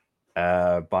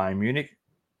 Bayern Munich,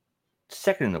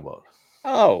 2nd in the world.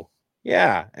 Oh,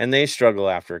 yeah. And they struggle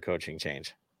after a coaching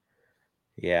change.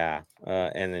 Yeah.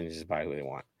 And then just buy who they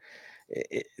want.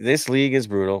 This league is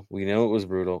brutal. We know it was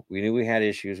brutal. We knew we had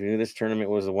issues. We knew this tournament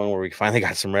was the one where we finally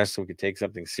got some rest so we could take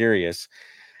something serious.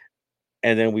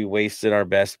 And then we wasted our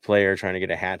best player trying to get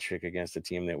a hat trick against a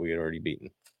team that we had already beaten.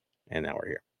 And now we're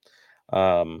here.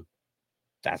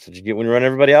 That's what you get when you run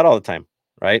everybody out all the time,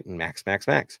 right? And max.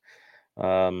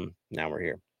 Now we're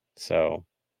here. So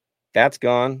that's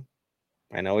gone.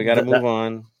 I know we got to move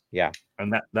on. Yeah.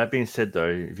 And that being said, though,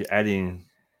 if you add in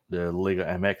the Liga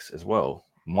MX as well,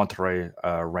 Monterrey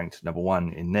are ranked number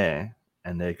 1 in there,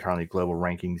 and they're currently global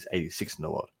rankings 86 in the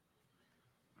world.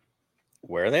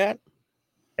 Where are they at?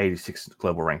 86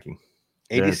 global ranking.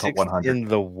 86 in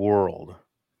the world.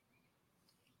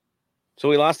 So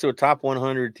we lost to a top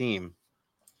 100 team.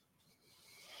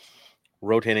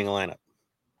 Rotating a lineup.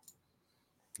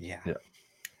 Yeah.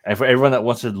 And for everyone that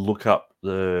wants to look up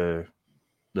the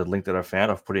link that I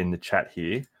found, I've put it in the chat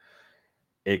here.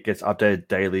 It gets updated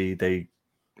daily. They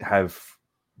have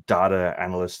data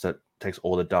analysts that takes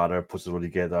all the data, puts it all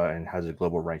together, and has a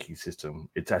global ranking system.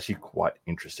 It's actually quite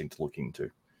interesting to look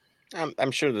into. I'm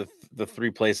sure the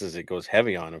 3 places it goes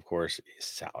heavy on, of course, is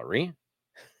salary,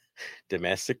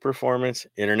 domestic performance,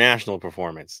 international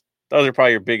performance. Those are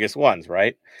probably your biggest ones,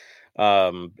 right?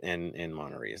 And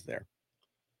Monterrey is there.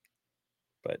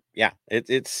 But yeah,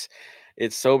 it's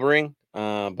sobering.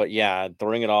 But yeah,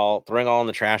 throwing it all in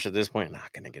the trash at this point,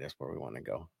 not going to get us where we want to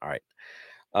go. All right.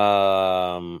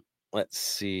 Let's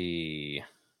see.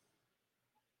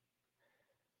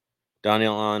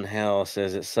 Daniel on Hell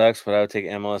says it sucks, but I would take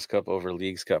MLS Cup over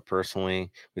Leagues Cup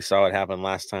personally. We saw what happened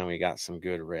last time. We got some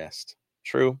good rest.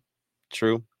 True.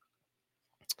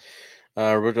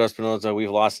 Roberto Espinoza, we've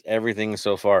lost everything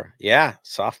so far. Yeah,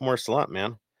 sophomore slump,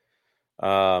 man.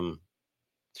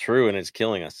 True, and it's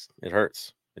killing us. It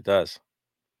hurts. It does.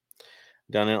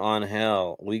 Daniel on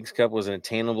Hell. Leagues Cup was an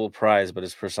attainable prize, but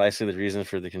it's precisely the reason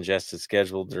for the congested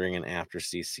schedule during and after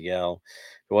CCL.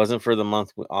 If it wasn't for the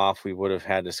month off, we would have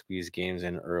had to squeeze games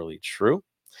in early. True.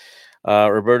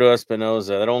 Roberto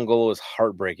Espinoza, that own goal was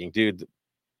heartbreaking. Dude,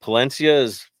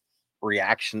 Palencia's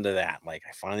reaction to that, like,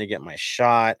 I finally get my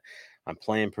shot. I'm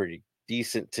playing pretty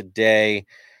decent today.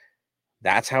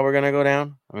 That's how we're going to go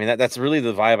down? I mean, that's really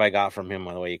the vibe I got from him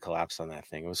on the way he collapsed on that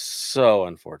thing. It was so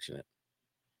unfortunate.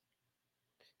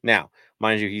 Now,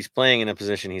 mind you, he's playing in a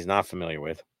position he's not familiar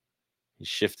with. He's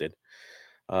shifted.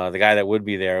 The guy that would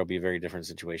be there will be a very different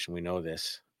situation. We know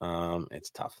this.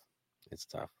 It's tough.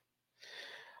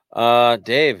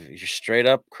 Dave, you're straight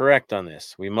up correct on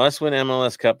this. We must win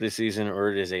MLS Cup this season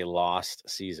or it is a lost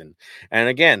season. And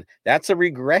again, that's a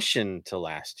regression to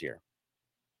last year.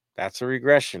 That's a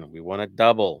regression. We won a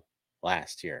double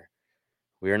last year.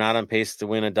 We are not on pace to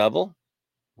win a double.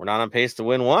 We're not on pace to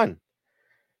win one.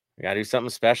 We got to do something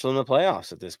special in the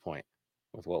playoffs at this point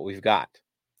with what we've got.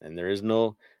 And there is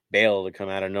no Bale to come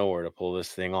out of nowhere to pull this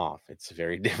thing off. It's a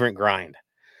very different grind.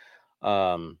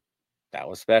 That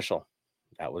was special.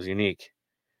 That was unique.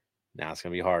 Now it's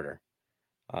going to be harder.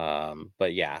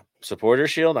 But yeah, supporter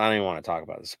shield. I don't even want to talk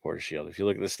about the supporter shield. If you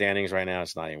look at the standings right now,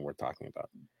 it's not even worth talking about.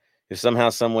 If somehow,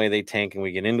 some way they tank and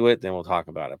we get into it, then we'll talk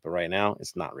about it. But right now,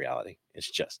 it's not reality.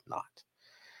 It's just not.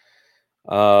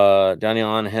 Daniel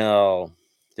on Hell.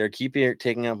 Their keeper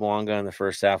taking up Wonga in the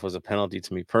first half was a penalty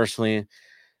to me personally,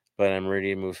 but I'm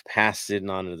ready to move past it and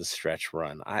onto the stretch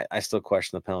run. I still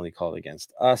question the penalty called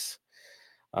against us.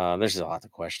 There's a lot to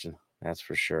question. That's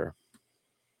for sure.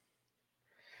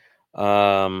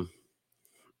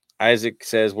 Isaac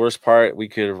says, worst part, we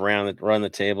could have run the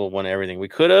table, won everything. We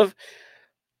could have,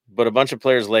 but a bunch of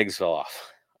players' legs fell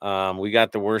off. We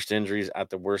got the worst injuries at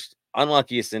the worst,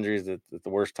 unluckiest injuries at the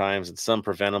worst times, and some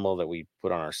preventable that we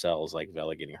put on ourselves, like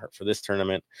Vela getting hurt for this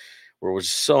tournament, where it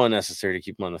was so unnecessary to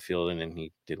keep him on the field, and then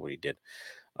he did what he did.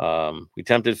 We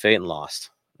tempted fate and lost.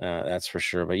 That's for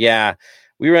sure. But yeah,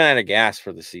 we ran out of gas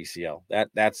for the CCL.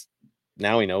 That's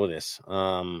now we know this.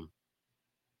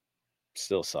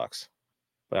 Still sucks.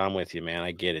 But I'm with you, man.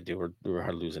 I get it, dude.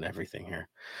 We're losing everything here.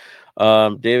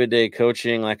 David Day,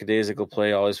 coaching, lackadaisical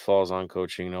play always falls on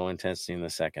coaching. No intensity in the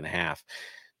second half.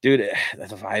 Dude,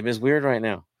 the vibe is weird right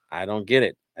now. I don't get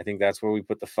it. I think that's where we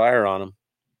put the fire on them.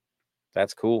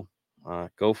 That's cool.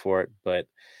 Go for it. But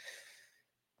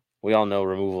we all know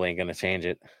removal ain't going to change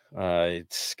it.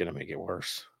 It's going to make it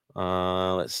worse.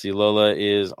 Let's see. Lola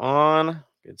is on.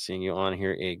 Good seeing you on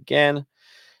here again.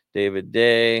 David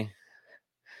Day.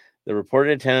 The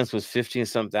reported attendance was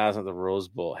 15-some thousand at the Rose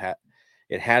Bowl.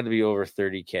 It had to be over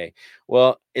 30K.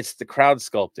 Well, it's the crowd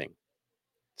sculpting.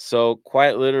 So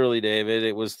quite literally, David,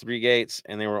 it was 3 gates,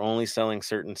 and they were only selling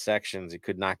certain sections. It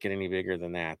could not get any bigger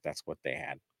than that. That's what they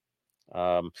had.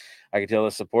 I could tell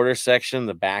the supporter section,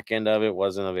 the back end of it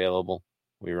wasn't available.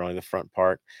 We were only the front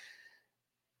part.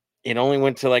 It only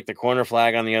went to like the corner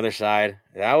flag on the other side.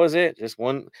 That was it. Just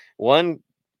one.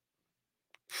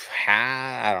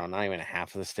 I don't know, not even a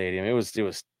half of the stadium. It was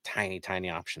tiny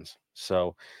options.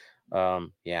 So,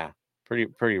 yeah,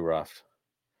 pretty rough.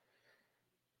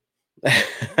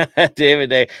 David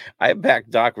Day, I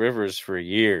backed Doc Rivers for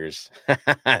years.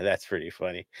 That's pretty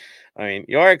funny. I mean,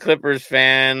 you're a Clippers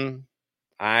fan.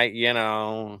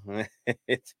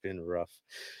 It's been rough.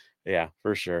 Yeah,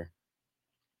 for sure.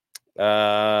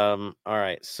 All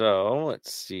right, so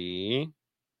let's see.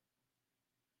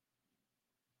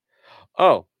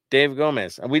 Oh, Dave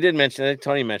Gomez. We did mention it.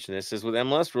 Tony mentioned this. Says with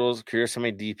MLS rules, curious how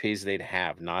many DPs they'd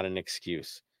have. Not an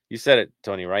excuse. You said it,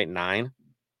 Tony, right? 9?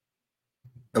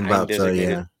 About so,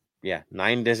 yeah. Yeah,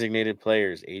 9 designated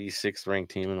players, 86th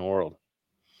ranked team in the world.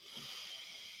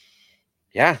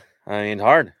 Yeah, I mean,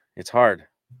 hard. It's hard.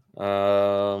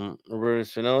 Roberto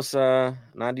Espinosa,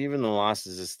 not even the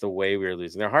losses. It's the way we're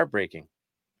losing. They're heartbreaking.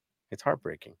 It's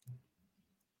heartbreaking.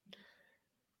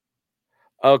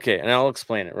 Okay, and I'll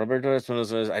explain it. Roberto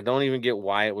Espinosa says, I don't even get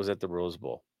why it was at the Rose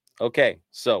Bowl. Okay,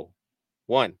 so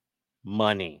 1,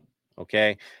 money.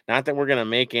 Okay, not that we're going to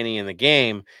make any in the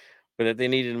game, but that they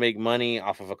needed to make money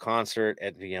off of a concert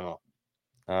at VMO.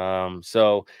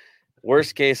 So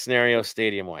worst case scenario,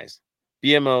 stadium wise,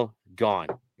 VMO gone.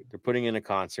 They're putting in a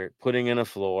concert, putting in a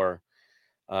floor.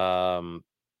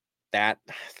 That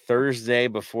Thursday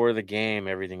before the game,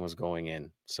 everything was going in.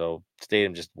 So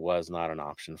stadium just was not an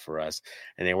option for us,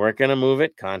 and they weren't going to move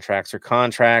it. Contracts are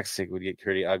contracts. It would get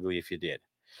pretty ugly if you did.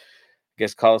 I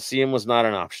guess Coliseum was not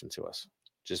an option to us.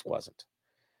 Just wasn't.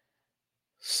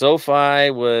 SoFi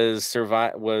was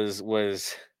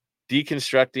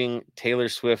deconstructing Taylor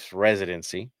Swift's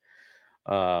residency.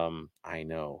 I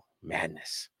know,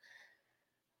 madness.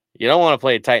 You don't want to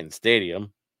play at Titan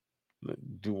Stadium.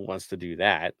 Who wants to do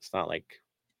that? It's not like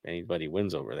anybody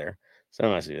wins over there.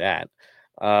 Someone wants to do that.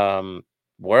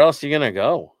 Where else are you gonna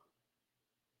go?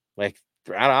 Like,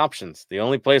 they're out of options. The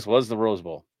only place was the Rose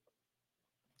Bowl.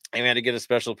 And we had to get a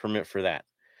special permit for that.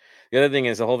 The other thing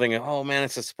is the whole thing of, oh man,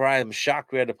 it's a surprise. I'm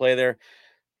shocked we had to play there.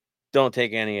 Don't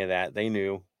take any of that. They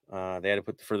knew. They had to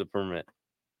put for the permit.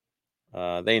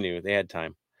 They knew. They had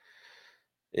time.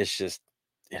 It's just,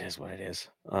 it is what it is.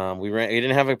 We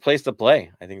didn't have a place to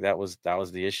play. I think that was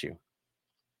the issue.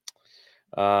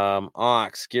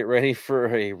 Ox, get ready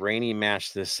for a rainy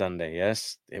match this Sunday.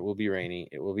 Yes, it will be rainy.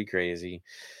 It will be crazy.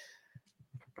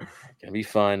 Gonna be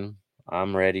fun.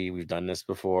 I'm ready. We've done this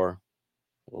before.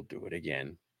 We'll do it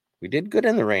again. We did good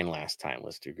in the rain last time.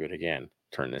 Let's do good again.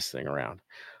 Turn this thing around.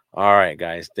 All right,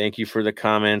 guys. Thank you for the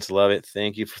comments. Love it.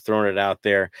 Thank you for throwing it out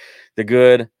there. The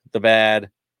good, the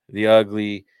bad, the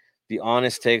ugly, the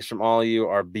honest takes from all of you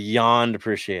are beyond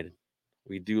appreciated.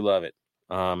 We do love it.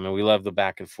 And we love the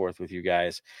back and forth with you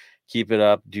guys. Keep it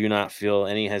up. Do not feel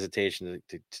any hesitation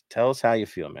to tell us how you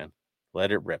feel, man.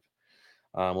 Let it rip.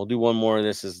 We'll do one more of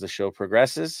this as the show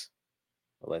progresses.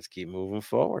 But let's keep moving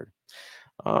forward.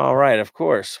 All right, of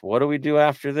course. What do we do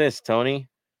after this, Tony?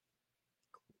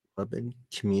 Club and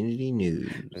community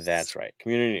news. That's right.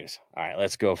 Community news. All right,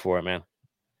 let's go for it, man.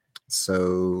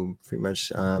 So pretty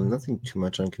much nothing too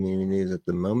much on community news at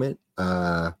the moment.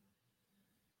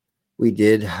 We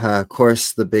did, of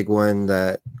course, the big one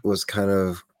that was kind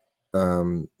of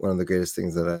one of the greatest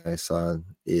things that I saw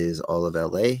is all of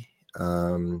LA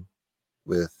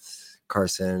with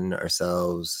Carson,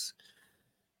 ourselves,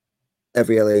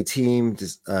 every LA team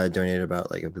just donated about,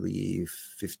 like, I believe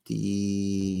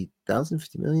 50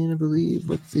 million, I believe.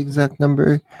 What's the exact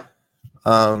number?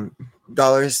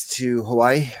 Dollars to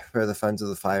Hawaii for the funds of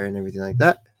the fire and everything like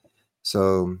that.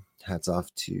 So hats off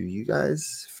to you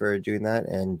guys for doing that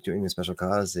and doing a special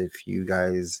cause. If you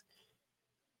guys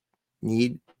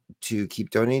need to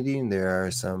keep donating, there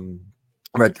are some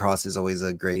Red Cross is always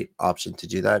a great option to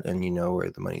do that, and you know where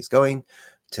the money's going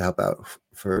to help out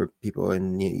for people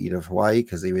in need of Hawaii,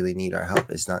 because they really need our help.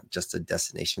 It's not just a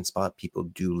destination spot. People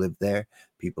do live there.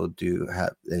 People do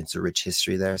have, it's a rich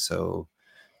history there. So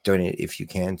donate if you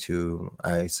can to,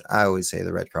 I always say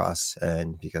the Red Cross,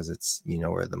 and because it's, you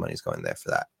know, where the money's going there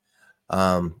for that.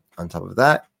 On top of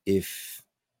that, if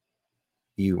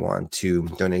you want to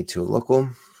donate to a local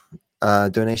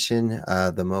donation,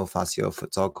 the Mo Facio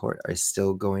futsal court is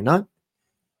still going on.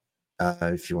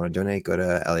 If you want to donate, go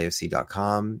to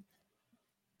lafc.com/Mo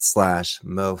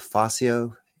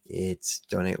Facio. It's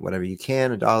donate whatever you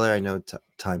can, $1. I know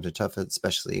times are tough,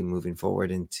 especially moving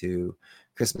forward into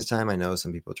Christmas time. I know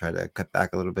some people try to cut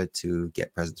back a little bit to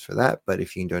get presents for that, but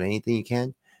if you can donate anything you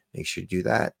can, make sure to do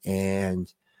that.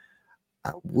 And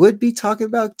I would be talking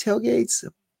about tailgates,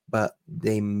 but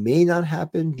they may not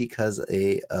happen because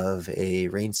of a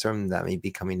rainstorm that may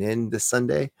be coming in this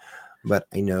Sunday. But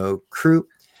I know Crew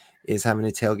is having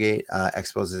a tailgate.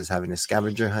 Expos is having a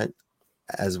scavenger hunt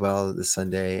as well this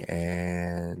Sunday.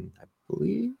 And I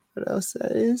believe what else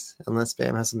that is, unless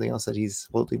Bam has something else that he's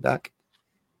holding back.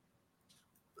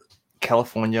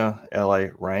 California, LA,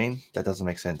 rain. That doesn't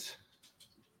make sense.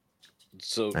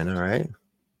 So I know, right?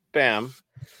 Bam,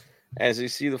 as you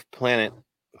see the planet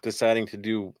deciding to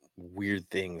do weird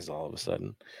things all of a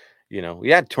sudden, you know, we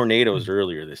had tornadoes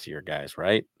earlier this year, guys,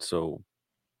 right? So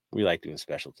we like doing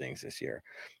special things this year.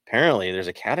 Apparently, there's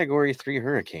a Category 3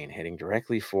 hurricane heading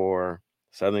directly for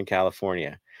Southern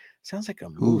California. Sounds like a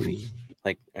movie,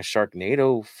 like a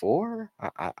Sharknado 4.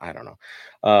 I don't know,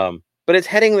 but it's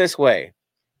heading this way.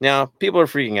 Now, people are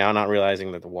freaking out, not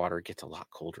realizing that the water gets a lot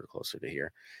colder closer to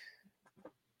here.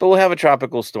 But we'll have a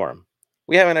tropical storm.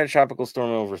 We haven't had a tropical storm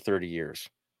in over 30 years.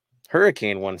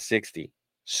 Hurricane 160.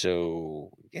 So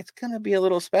it's going to be a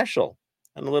little special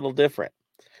and a little different.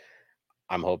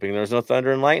 I'm hoping there's no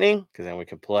thunder and lightning, because then we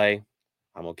can play.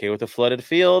 I'm okay with a flooded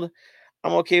field.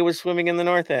 I'm okay with swimming in the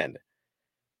north end.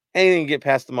 Anything to get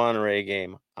past the Monterrey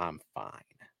game, I'm fine.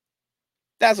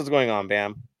 That's what's going on,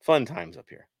 Bam. Fun times up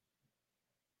here.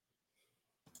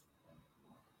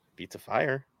 Beats a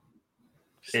fire.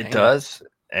 It does.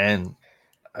 And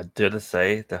I dare to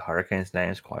say the hurricane's name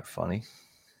is quite funny.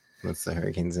 What's the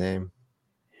hurricane's name?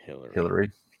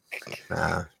 Hillary.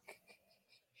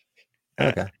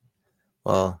 Okay.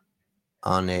 Well,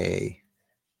 on a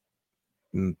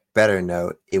better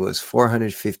note, it was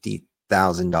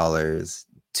 $450,000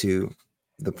 to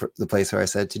the place where I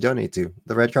said to donate to,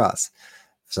 the Red Cross.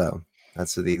 So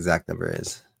that's what the exact number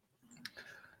is.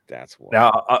 That's wild.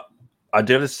 Now, I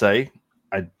dare to say,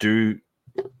 I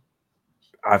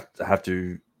have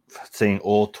to, seeing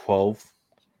all 12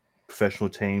 professional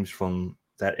teams from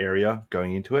that area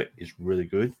going into it is really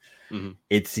good. Mm-hmm.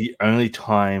 It's the only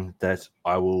time that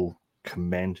I will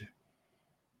commend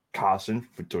Carson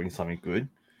for doing something good.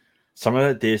 Something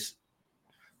like this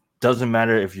doesn't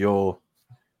matter if you're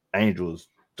Angels,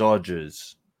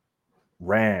 Dodgers,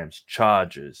 Rams,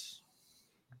 Chargers,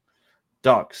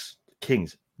 Ducks,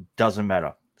 Kings, doesn't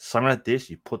matter. Something like this,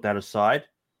 you put that aside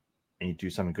and you do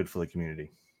something good for the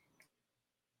community.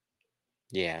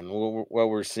 Yeah, and what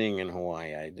we're seeing in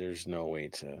Hawaii, there's no way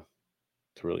to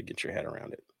really get your head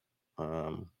around it.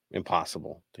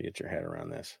 Impossible to get your head around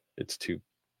this. It's too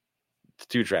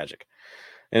tragic,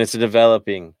 and it's a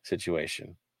developing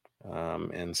situation.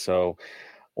 And so,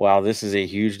 while this is a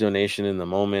huge donation in the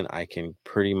moment, I can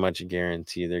pretty much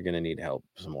guarantee they're going to need help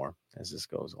some more as this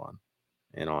goes on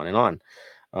and on and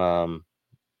on.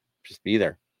 Just be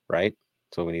there, right?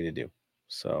 That's what we need to do.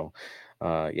 So,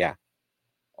 yeah,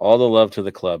 all the love to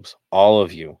the clubs, all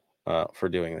of you, for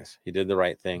doing this. You did the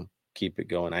right thing. Keep it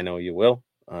going. I know you will.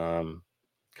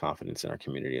 Confidence in our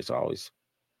community is always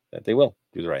that they will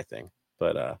do the right thing.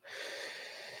 But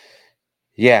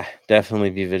yeah, definitely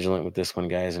be vigilant with this one,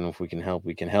 guys. And if we can help,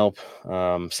 we can help.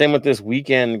 Same with this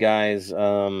weekend, guys.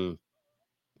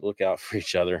 Look out for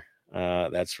each other.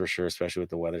 That's for sure, especially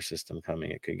with the weather system coming.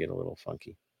 It could get a little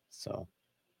funky. So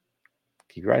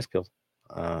keep your eyes peeled.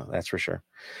 That's for sure.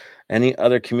 Any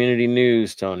other community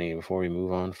news, Tony, before we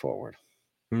move on forward?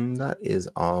 That is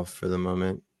all for the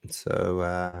moment.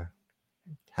 So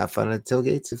have fun at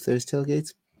tailgates if there's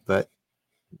tailgates, but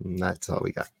that's all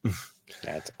we got.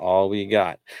 That's all we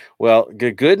got. Well,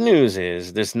 the good news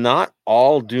is this not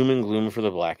all doom and gloom for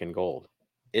the black and gold.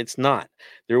 It's not.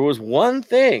 There was one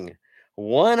thing,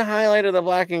 one highlight of the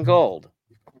black and gold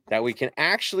that we can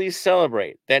actually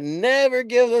celebrate that never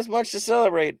gives us much to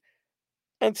celebrate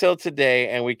until today,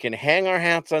 and we can hang our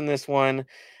hats on this one.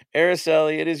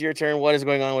 Araceli, it is your turn. What is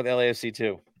going on with LAFC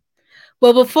 2?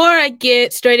 Well, before I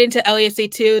get straight into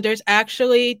LAFC 2, there's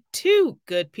actually two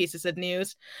good pieces of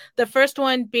news. The first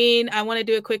one being, I want to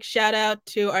do a quick shout out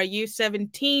to our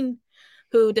U17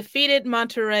 who defeated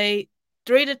Monterrey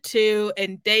 3-2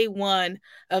 in day one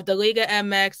of the Liga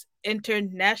MX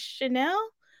International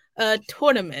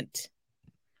tournament.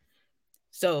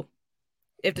 So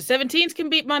if the 17s can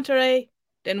beat Monterrey,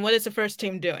 then what is the first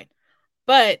team doing?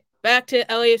 But back to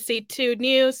LAFC 2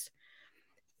 news.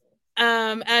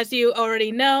 As you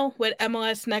already know, with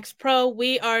MLS Next Pro,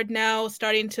 we are now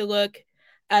starting to look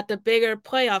at the bigger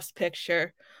playoffs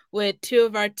picture with two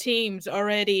of our teams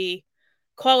already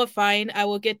qualifying. I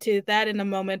will get to that in a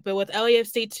moment. But with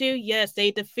LAFC 2, yes,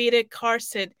 they defeated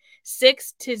Carson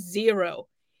 6-0.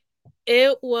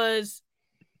 It was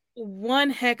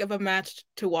one heck of a match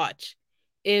to watch.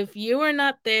 If you were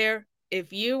not there,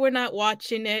 if you were not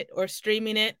watching it or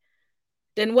streaming it,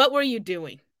 then what were you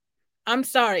doing? I'm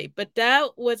sorry, but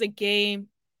that was a game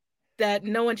that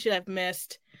no one should have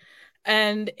missed.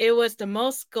 And it was the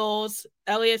most goals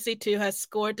LAFC 2 has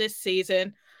scored this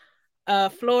season.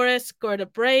 Flores scored a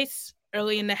brace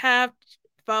early in the half,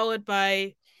 followed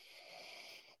by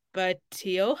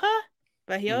Batioja?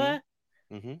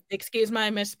 Mm-hmm. Excuse my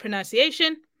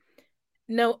mispronunciation.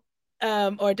 No,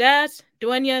 Ordaz,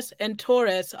 Duenas, and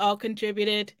Torres all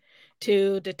contributed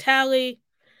to the tally.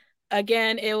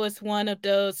 Again, it was one of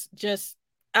those just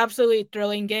absolutely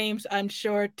thrilling games. I'm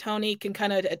sure Tony can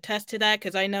kind of attest to that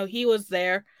because I know he was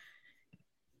there.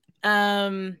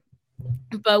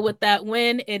 But with that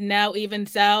win, it now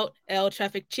evens out El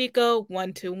Traffic Chico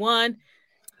 1-1.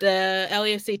 The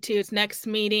LAFC 2's next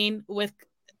meeting with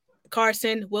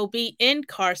Carson will be in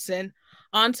Carson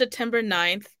on September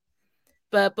 9th.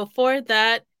 But before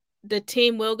that, the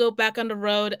team will go back on the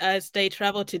road as they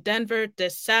travel to Denver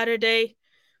this Saturday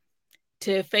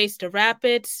to face the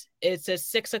Rapids. It's a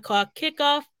 6:00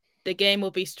 kickoff. The game will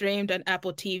be streamed on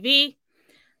Apple TV.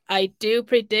 I do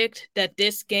predict that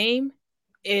this game,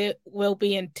 it will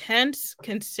be intense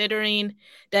considering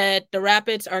that the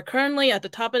Rapids are currently at the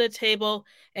top of the table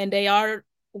and they are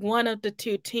one of the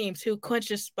two teams who clinched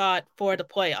a spot for the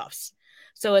playoffs.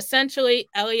 So essentially,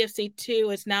 LAFC 2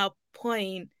 is now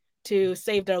playing to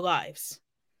save their lives.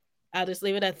 I'll just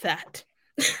leave it at that.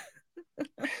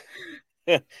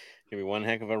 Give me one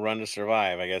heck of a run to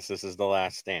survive. I guess this is the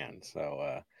last stand.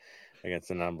 So I guess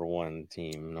the number one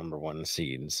team, number one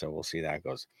seed. So we'll see how that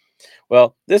goes.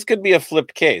 Well, this could be a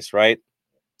flipped case, right?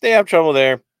 They have trouble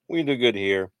there. We do good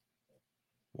here.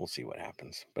 We'll see what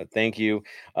happens. But thank you.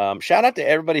 Shout out to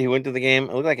everybody who went to the game.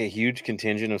 It looked like a huge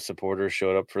contingent of supporters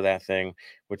showed up for that thing,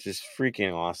 which is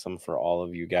freaking awesome for all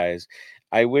of you guys.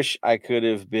 I wish I could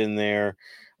have been there.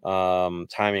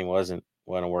 Timing wasn't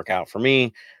going to work out for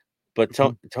me. But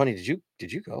Tony,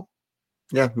 did you go?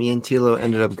 Yeah, me and Tilo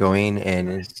ended up going,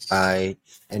 and I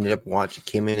ended up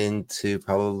came into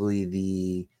probably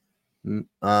the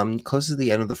close to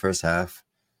the end of the first half,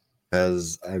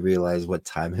 because I realized what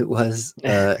time it was.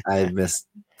 I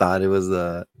thought it was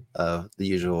the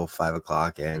usual 5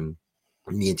 o'clock, and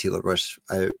me and Tilo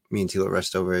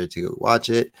rushed over to go watch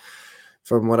it.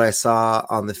 From what I saw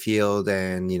on the field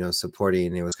and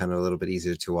supporting, it was kind of a little bit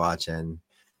easier to watch and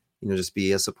just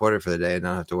be a supporter for the day and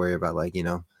not have to worry about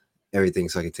everything,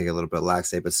 so I could take a little bit of lax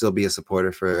day, but still be a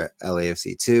supporter for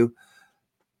LAFC too.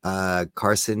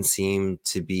 Carson seemed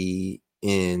to be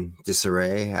in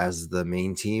disarray as the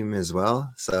main team as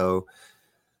well, so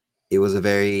it was a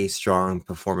very strong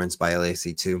performance by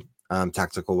LAFC too.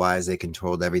 Tactical wise, they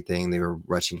controlled everything. They were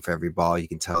rushing for every ball. You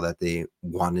can tell that they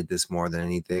wanted this more than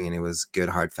anything, and it was good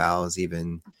hard fouls.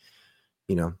 Even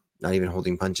not even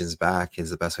holding punches back is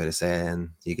the best way to say it, and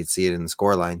you could see it in the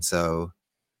scoreline. So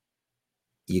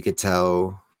you could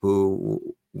tell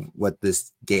what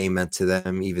this game meant to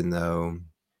them, even though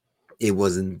it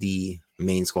wasn't the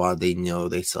main squad. They know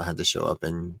they still had to show up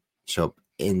in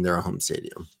their home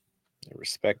stadium. They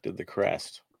respected the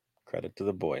crest. Credit to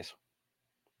the boys.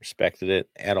 Respected it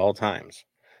at all times.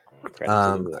 Credit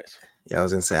to the boys. Yeah, I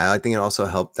was gonna say, I think it also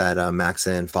helped that Max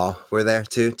and Fall were there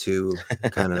too, to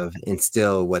kind of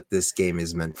instill what this game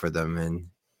is meant for them. And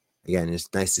again, it's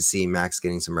nice to see Max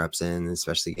getting some reps in,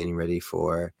 especially getting ready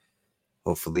for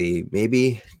hopefully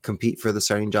maybe compete for the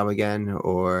starting job again,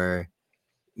 or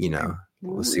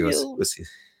we'll see.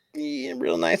 Yeah,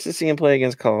 real nice to see him play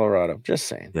against Colorado. Just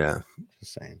saying. Yeah.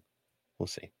 Just saying. We'll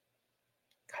see.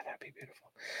 God, that'd be beautiful.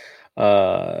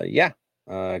 Yeah.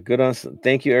 Good on.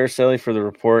 Thank you, Araceli, for the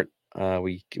report.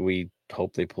 We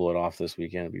hope they pull it off this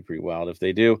weekend. It'd be pretty wild if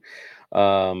they do.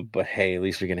 But hey, at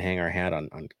least we can hang our hat on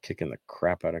kicking the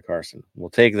crap out of Carson. We'll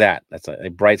take that. That's a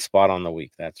bright spot on the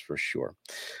week. That's for sure.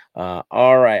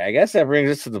 All right. I guess that brings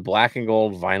us to the Black and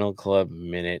Gold Vinyl Club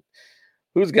Minute.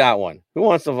 Who's got one? Who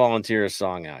wants to volunteer a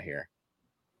song out here?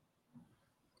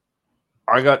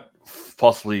 I got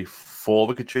possibly 4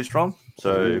 we could choose from.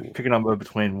 So pick a number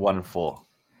between 1 and 4.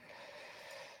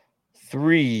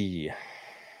 3.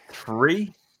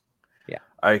 3? Yeah.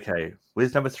 Okay.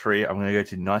 With number 3, I'm going to go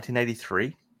to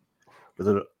 1983 with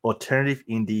an alternative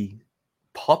indie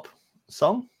pop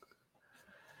song.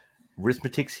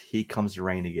 Rhythmatics, Here Comes the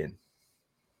Rain Again.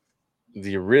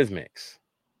 The Eurythmics.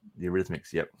 The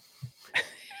Eurythmics, yep.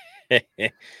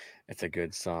 It's a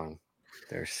good song.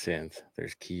 There's synth.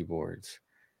 There's keyboards.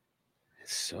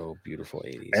 It's so beautiful,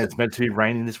 80s. And it's meant to be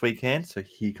raining this weekend, so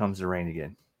here comes the rain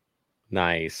again.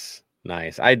 Nice.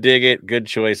 I dig it. Good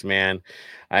choice, man.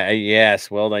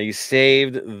 Yes, well done. You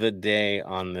saved the day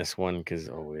on this one because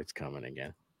it's coming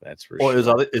again. That's for sure. Is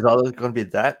either going to be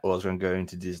that, or is it going to go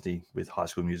into Disney with High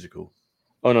School Musical?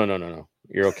 Oh no.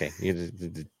 You're okay.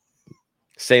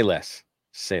 Say less.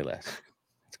 It's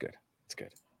good.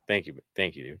 Thank you,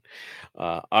 dude.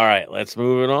 All right, let's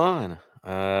move it on.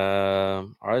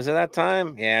 Or is it that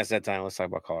time? Yeah, it's that time. Let's talk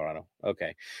about Colorado.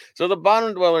 Okay, so the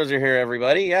bottom dwellers are here,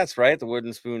 everybody. Yeah, that's right. The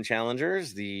Wooden Spoon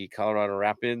Challengers, the Colorado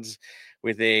Rapids,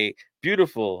 with a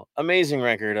beautiful, amazing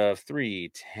record of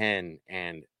 3-10-10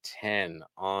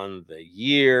 on the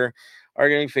year, are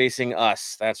going to be facing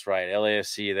us. That's right,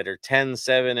 LAFC, that are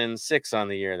 10-7-6 on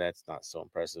the year. That's not so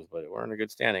impressive, but we're in a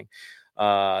good standing.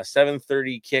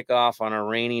 7:30 kickoff on a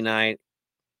rainy night.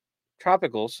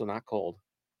 Tropical, so not cold.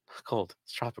 Cold.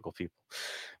 It's tropical, people.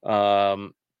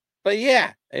 But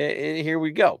yeah, here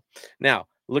we go. Now,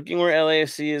 looking where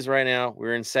LAFC is right now,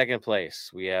 we're in second place.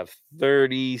 We have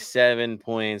 37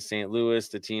 points. St. Louis,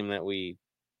 the team that we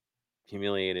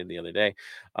humiliated the other day,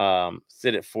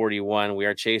 sit at 41. We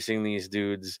are chasing these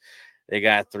dudes. They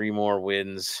got 3 more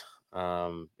wins.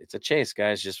 It's a chase,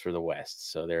 guys, just for the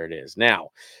West. So there it is. Now,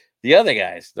 the other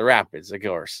guys, the Rapids, of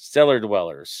course, Stellar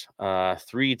Dwellers,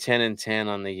 3-10-10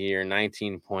 on the year,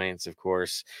 19 points, of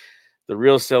course. The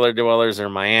real Stellar Dwellers are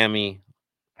Miami.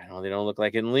 I know they don't look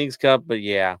like it in Leagues Cup, but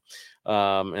yeah.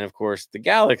 And, of course, the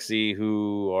Galaxy,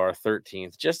 who are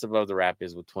 13th, just above the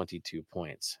Rapids with 22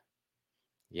 points.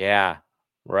 Yeah,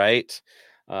 right?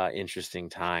 Interesting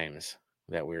times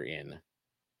that we're in.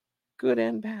 Good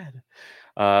and bad.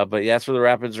 But that's where the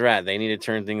Rapids are at. They need to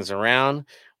turn things around.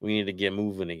 We need to get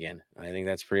moving again. I think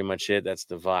that's pretty much it. That's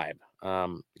the vibe.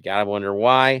 Gotta wonder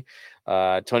why.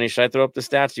 Tony, should I throw up the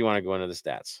stats? Do you want to go into the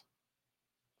stats?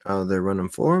 Oh, their run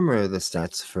and form or the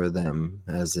stats for them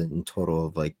as in total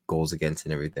of like goals against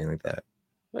and everything like that?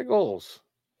 The goals.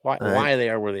 All right. Why they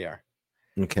are where they are.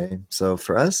 Okay. So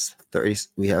for us, 30,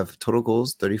 we have total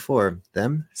goals 34,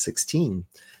 them 16.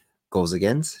 Goals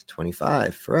against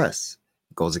 25 for us.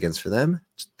 Goals against for them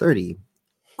 30.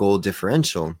 Goal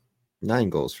differential 9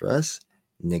 goals for us,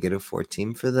 negative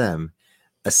 14 for them.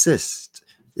 Assist.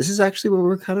 This is actually where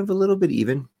we're kind of a little bit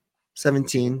even.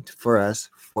 17 for us,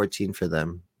 14 for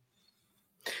them.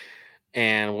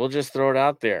 And we'll just throw it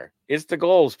out there. It's the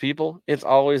goals, people. It's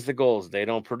always the goals. They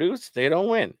don't produce, they don't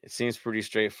win. It seems pretty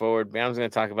straightforward. Bam's going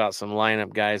to talk about some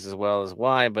lineup guys as well as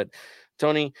why. But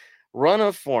Tony, run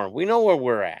of form. We know where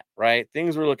we're at, right?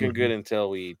 Things were looking good until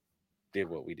we did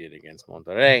what we did against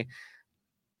Monterrey.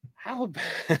 How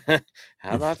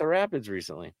about the Rapids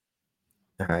recently?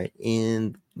 All right.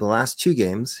 In the last 2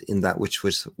 games, in that which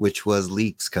was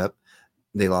Leagues Cup,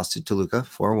 they lost to Toluca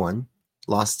 4-1,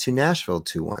 lost to Nashville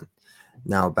 2-1.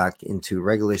 Now back into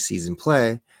regular season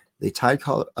play, they tied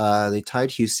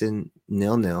Houston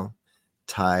 0-0,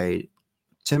 tied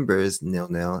Timbers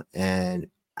 0-0, and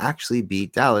actually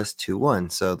beat Dallas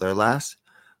 2-1. So their last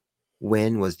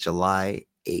win was July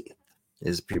 8th.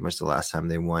 Is pretty much the last time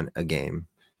they won a game.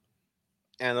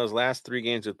 And those last 3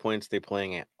 games with points, they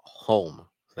playing at home.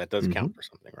 So that does count for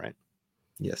something, right?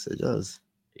 Yes, it does.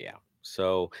 Yeah.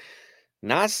 So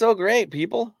not so great,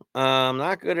 people.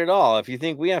 Not good at all. If you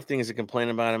think we have things to complain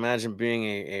about, imagine being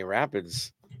a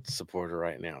Rapids supporter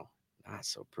right now. Not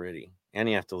so pretty. And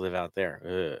you have to live out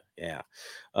there. Yeah.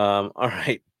 All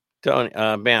right, Tony,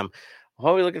 Bam. How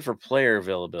are we looking for player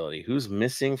availability? Who's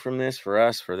missing from this? For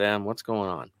us, for them? What's going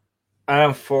on?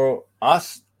 For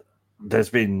us,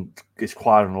 it's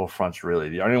quiet on all fronts, really.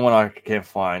 The only one I can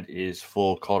find is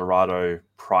for Colorado.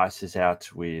 Price is out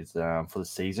with for the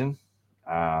season.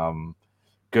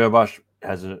 Gerbash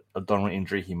has an abdominal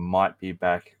injury. He might be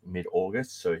back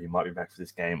mid-August, so he might be back for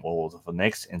this game or for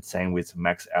next. And same with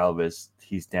Max Alves.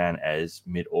 He's down as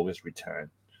mid-August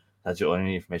return. That's the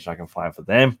only information I can find for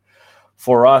them.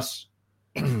 For us,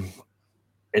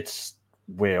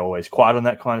 we're always quiet on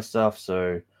that kind of stuff.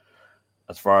 So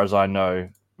as far as I know,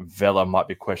 Vela might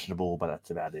be questionable, but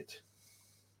that's about it.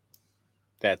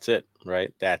 That's it,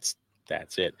 right? That's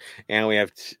it. And we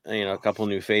have a couple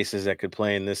new faces that could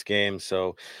play in this game,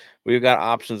 so we've got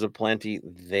options aplenty.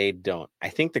 They don't. I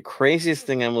think the craziest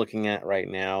thing I'm looking at right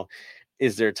now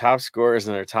is their top scorers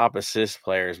and their top assist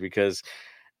players, because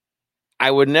I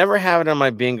would never have it on my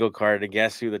bingo card to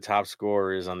guess who the top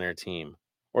scorer is on their team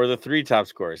or the 3 top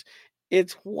scorers.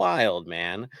 It's wild,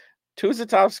 man. Who's the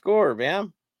top scorer,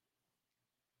 Bam?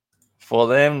 For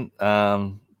them,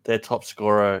 their top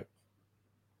scorer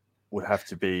would have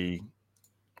to be,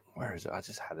 where is it? I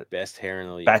just had it. Best hair in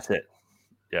the league. Bassett.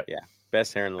 Yep. Yeah,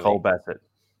 best hair in the Cole league. Bassett.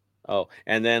 Oh,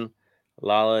 and then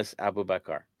Lalas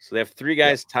Abubakar. So they have 3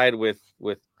 guys tied with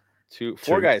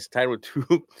 4 guys tied with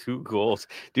two goals.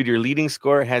 Dude, your leading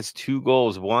scorer has 2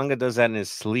 goals. Wanga does that in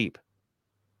his sleep.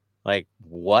 Like,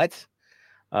 what?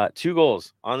 2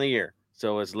 goals on the year.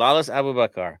 So it's Lalas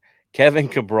Abubakar, Kevin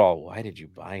Cabral. Why did you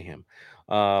buy him?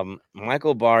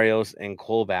 Michael Barrios and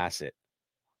Cole Bassett.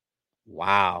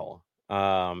 Wow.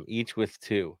 Each with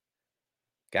 2.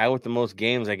 Guy with the most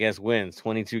games, I guess, wins.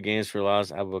 22 games for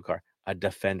Lalas Abubakar. A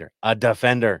defender.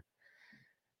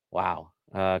 Wow.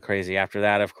 Crazy. After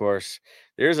that, of course,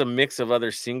 there's a mix of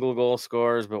other single goal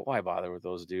scorers, but why bother with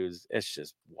those dudes? It's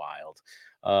just wild.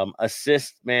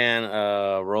 Assist man,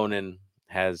 Ronan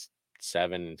has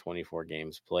 7 in 24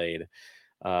 games played.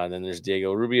 Then there's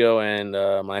Diego Rubio and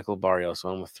Michael Barrios,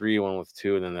 one with 3, one with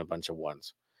 2, and then a bunch of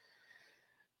 1s.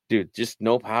 Dude, just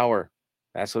no power.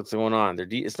 That's what's going on.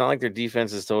 It's not like their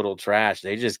defense is total trash.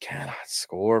 They just cannot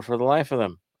score for the life of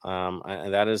them.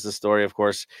 And that is the story, of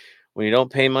course. When you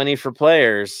don't pay money for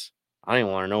players, I don't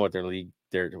even want to know what their league.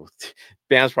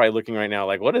 Bam's probably looking right now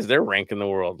like, what is their rank in the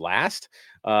world? Last?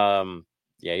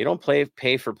 Yeah, you don't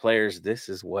pay for players. This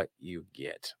is what you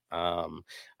get. I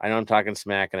know I'm talking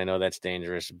smack, and I know that's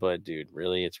dangerous, but dude,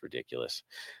 really, it's ridiculous.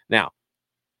 Now,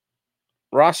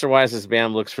 roster-wise, as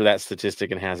Bam looks for that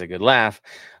statistic and has a good laugh,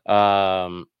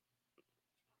 they're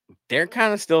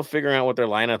kind of still figuring out what their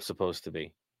lineup's supposed to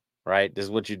be, right? This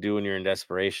is what you do when you're in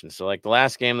desperation. So, like the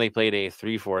last game, they played a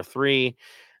 3-4-3,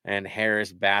 and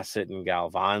Harris, Bassett, and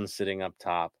Galvan sitting up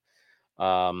top.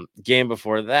 Game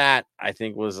before that, I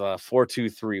think, was a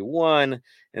 4-2-3-1.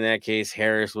 In that case,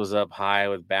 Harris was up high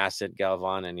with Bassett,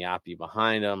 Galvan, and Yapi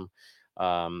behind him.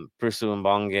 Prusu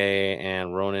Mbonge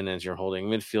and Ronan as your holding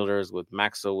midfielders, with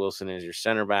Maxo Wilson as your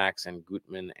center backs, and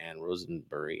Gutman and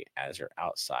Rosenberry as your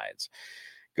outsides.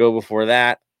 Go before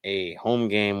that, a home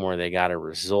game where they got a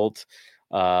result.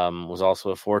 was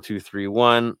also a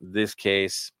 4-2-3-1. This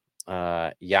case,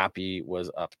 Yapi was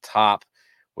up top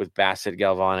with Bassett,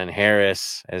 Galvan, and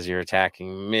Harris as your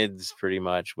attacking mids, pretty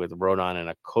much, with Ronan and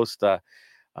Acosta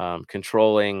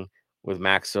controlling, with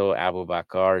Maxo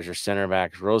Abubakar as your center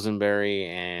backs, Rosenberry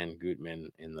and Gutman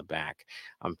in the back.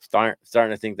 I'm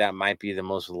starting to think that might be the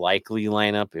most likely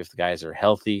lineup if the guys are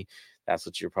healthy. That's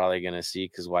what you're probably going to see,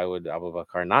 because why would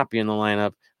Abubakar not be in the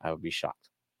lineup? I would be shocked.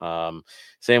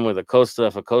 Same with Acosta.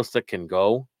 If Acosta can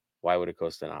go, why would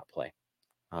Acosta not play?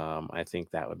 I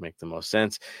think that would make the most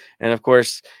sense. And of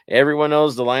course, everyone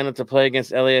knows the lineup to play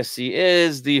against LAFC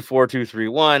is the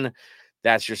 4-2-3-1.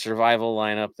 That's your survival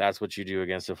lineup. That's what you do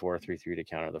against a 4-3-3 to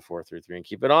counter the 4-3-3 and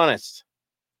keep it honest.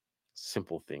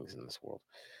 Simple things in this world.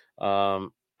 I'll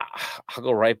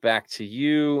go right back to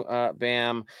you,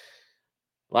 Bam.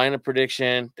 Lineup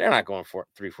prediction. They're not going for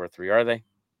 3-4-3, are they?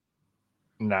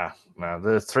 Nah.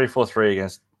 The 3-4-3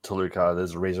 against Toluca,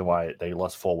 there's a reason why they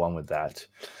lost 4-1 with that.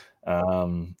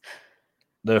 The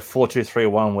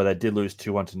 4-2-3-1 where they did lose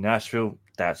 2-1 to Nashville,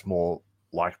 that's more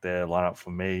like their lineup for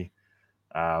me.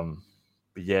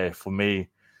 But yeah, for me,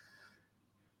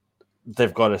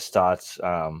 they've got to start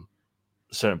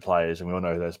certain players, and we all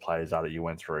know who those players are that you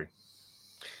went through.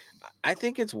 I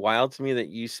think it's wild to me that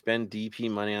you spend DP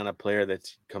money on a player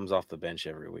that comes off the bench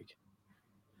every week.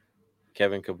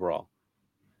 Kevin Cabral.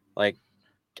 Like,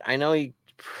 I know he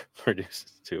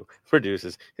produces.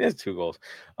 He has 2 goals.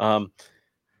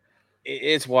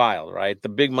 It's wild, right? The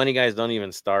big money guys don't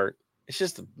even start. It's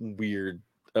just a weird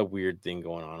thing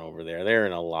going on over there. They're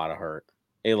in a lot of hurt.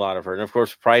 And of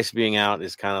course, Price being out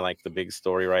is kind of like the big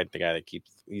story, right? The guy that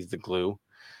he's the glue,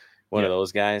 one of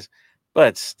those guys.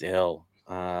 But still,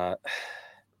 well,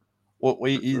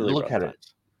 you really look at it.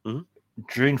 Mm-hmm.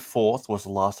 June 4th was the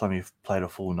last time he played a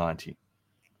full 90.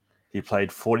 He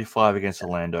played 45 against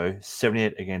Orlando,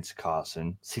 78 against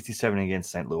Carson, 67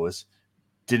 against St. Louis.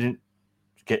 Didn't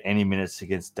get any minutes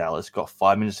against Dallas. Got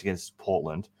 5 minutes against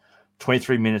Portland,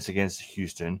 23 minutes against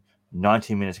Houston,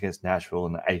 19 minutes against Nashville,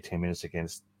 and 18 minutes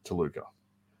against Toluca.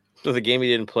 So the game he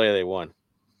didn't play, they won.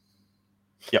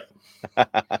 Yep.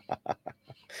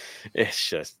 It's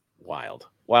just wild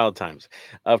times.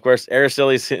 Of course,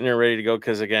 Araceli's sitting there ready to go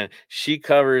because, again, she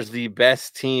covers the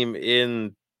best team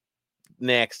in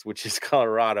next, which is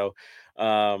Colorado.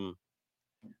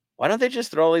 Why don't they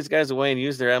just throw all these guys away and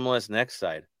use their MLS Next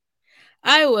side?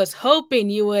 I was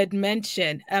hoping you would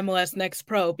mention MLS Next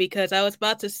Pro, because I was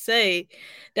about to say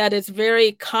that it's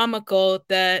very comical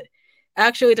that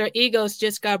actually their egos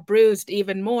just got bruised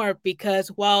even more, because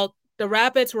while the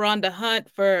Rapids were on the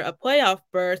hunt for a playoff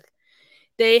berth,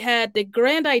 they had the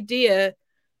grand idea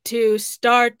to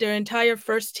start their entire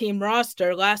first team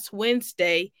roster last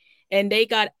Wednesday, and they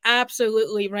got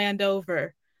absolutely ran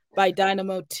over by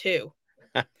Dynamo 2.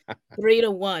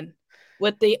 3-1.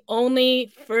 With the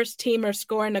only first teamer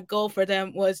scoring a goal for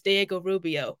them was Diego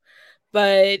Rubio.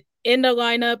 But in the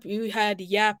lineup, you had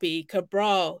Yapi,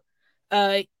 Cabral,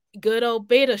 good old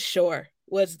Beta Shore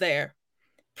was there,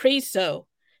 Priso,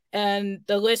 and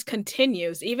the list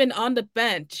continues. Even on the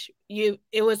bench, it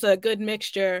was a good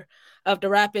mixture of the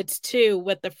Rapids too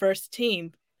with the first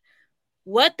team.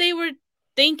 What they were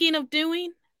thinking of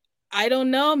doing, I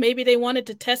don't know. Maybe they wanted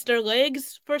to test their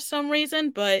legs for some reason,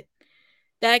 but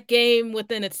that game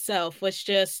within itself was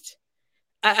just,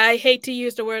 I hate to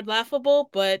use the word laughable,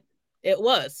 but it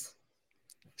was.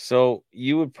 So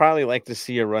you would probably like to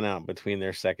see a run out between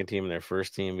their second team and their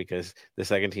first team, because the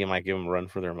second team might give them a run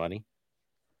for their money.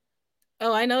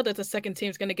 Oh, I know that the second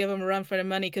team's going to give them a run for their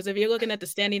money, because if you're looking at the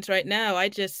standings right now, I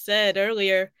just said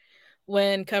earlier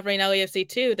when covering LAFC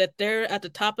 2 that they're at the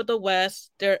top of the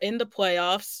West. They're in the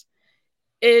playoffs.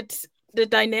 It's the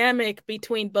dynamic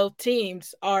between both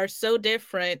teams are so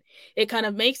different. It kind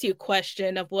of makes you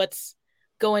question of what's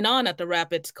going on at the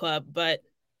Rapids club, but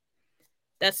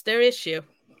that's their issue.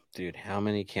 Dude, how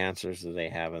many cancers do they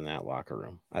have in that locker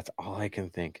room? That's all I can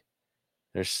think.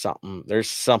 There's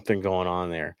something going on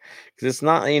there, because it's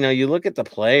not, you look at the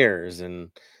players and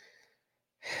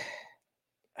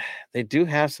they do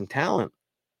have some talent.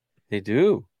 They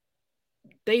do.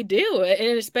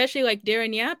 And especially like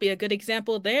Darren Yapi, a good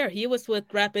example there. He was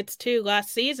with Rapids 2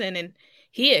 last season and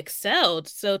he excelled.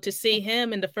 So to see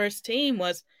him in the first team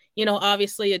was,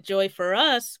 obviously a joy for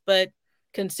us, but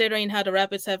considering how the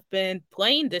Rapids have been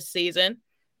playing this season,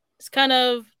 it's kind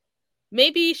of,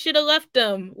 maybe he should have left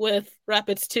them with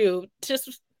Rapids 2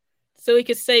 just so he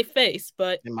could save face.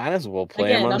 But you might as well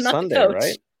play him on Sunday,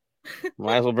 right?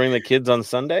 Might as well bring the kids on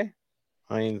Sunday.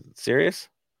 I mean, serious?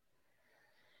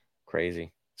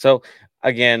 Crazy. So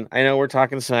again, I know we're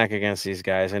talking smack against these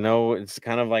guys. I know it's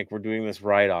kind of like we're doing this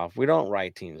write-off. We don't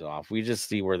write teams off. We just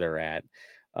see where they're at.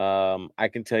 I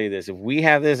can tell you this: if we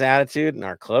have this attitude and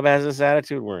our club has this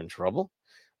attitude, we're in trouble.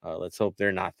 Let's hope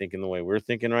they're not thinking the way we're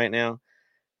thinking right now.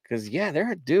 Because yeah,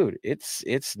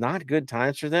 it's not good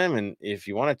times for them. And if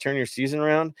you want to turn your season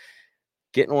around,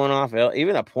 getting one off,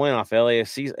 even a point off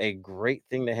LAFC is a great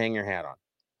thing to hang your hat on.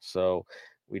 So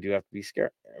we do have to be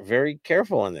very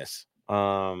careful on this,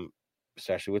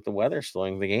 especially with the weather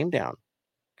slowing the game down.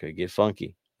 Could get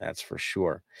funky, that's for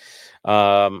sure.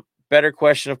 Better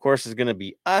question, of course, is going to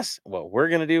be us, what we're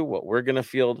going to do, what we're going to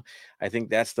field. I think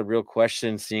that's the real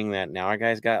question, seeing that now our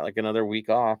guys got like another week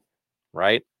off,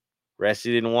 right? Rest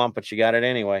you didn't want, but you got it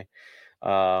anyway.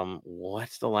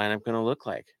 What's the lineup going to look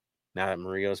like now that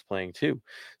Murillo's playing too?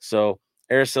 So,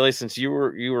 Araceli, since you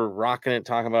were rocking it,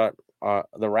 talking about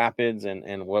the Rapids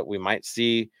and what we might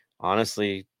see,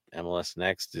 honestly, MLS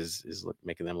Next is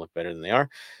making them look better than they are.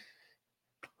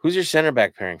 Who's your center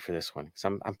back pairing for this one? Because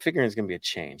I'm figuring it's going to be a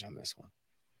change on this one.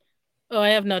 Oh, I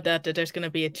have no doubt that there's going to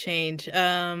be a change.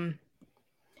 I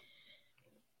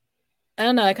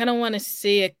don't know. I kind of want to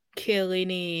see a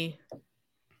Chiellini.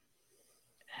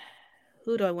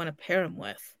 Who do I want to pair him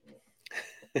with?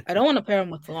 I don't want to pair him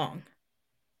with Long.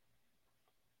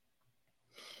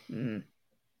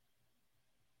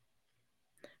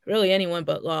 Really, anyone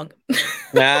but Long.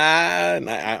 I'm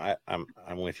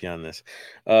with you on this.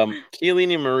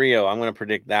 Chiellini Murillo, I'm going to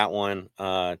predict that one.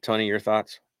 Tony, your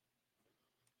thoughts?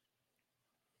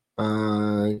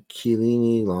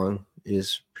 Chiellini Long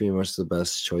is pretty much the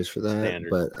best choice for that.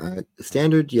 Standard. But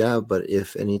standard, yeah. But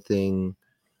if anything,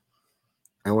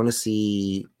 I want to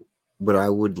see what I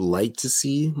would like to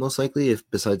see most likely, if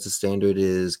besides the standard,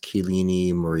 is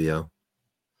Chiellini Murillo.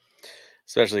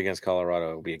 Especially against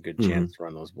Colorado, it would be a good chance to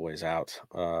run those boys out.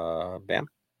 Bam.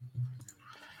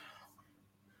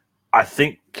 I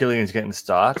think Chiellini's getting the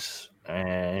start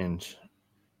and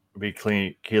be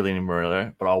Chiellini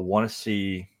Murillo, but I want to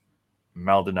see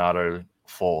Maldonado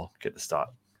get the start.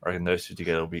 I reckon those two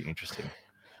together will be interesting.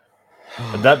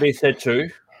 But that being said, too,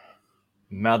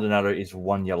 Maldonado is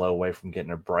one yellow away from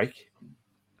getting a break.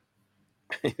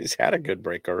 He's had a good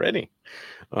break already.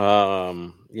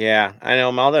 Yeah, I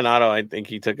know Maldonado. I think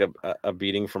he took a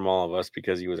beating from all of us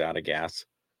because he was out of gas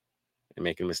and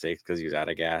making mistakes because he was out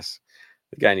of gas.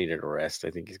 The guy needed a rest.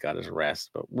 I think he's got his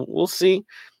rest, but we'll see.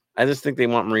 I just think they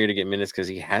want Maria to get minutes because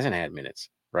he hasn't had minutes,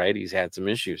 right? He's had some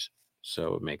issues,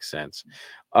 so it makes sense.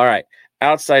 All right,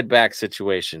 outside back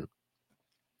situation.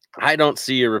 I don't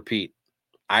see a repeat.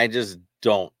 I just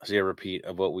don't see a repeat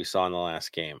of what we saw in the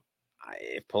last game.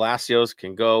 If Palacios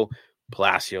can go,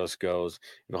 Palacios goes.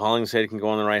 If Hollingshead can go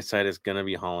on the right side, it's going to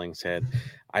be Hollingshead.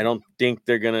 I don't think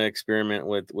they're going to experiment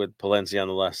with Palencia on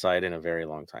the left side in a very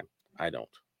long time. I don't.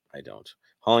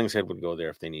 Hollingshead would go there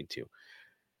if they need to.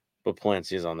 But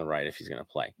Palencia is on the right if he's going to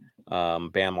play.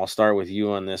 Bam, I'll start with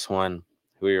you on this one.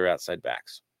 Who are your outside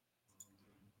backs?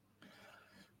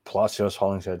 Palacios,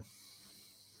 Hollingshead.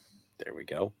 There we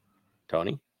go.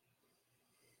 Tony?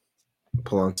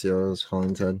 Palacios,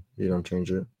 Hollingshead. You don't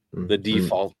change it. The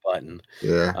default button.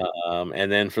 Yeah.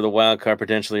 And then for the wild card,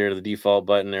 potentially, or the default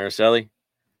button, Araceli?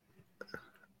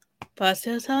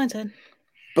 Palacios, Hollingshead.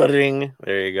 Butting.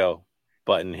 There you go.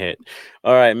 Button hit.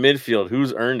 All right, midfield.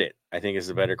 Who's earned it? I think is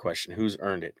the better question. Who's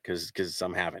earned it? Because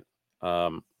some haven't.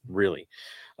 Really.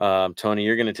 Tony,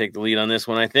 you're going to take the lead on this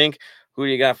one, I think. Who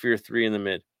do you got for your three in the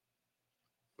mid?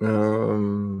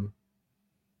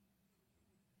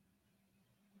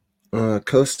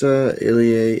 Costa,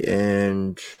 Ilie,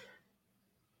 and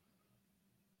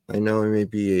I know it may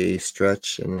be a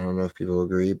stretch, and I don't know if people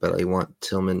agree, but I want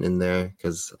Tillman in there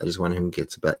because I just want him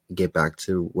to get back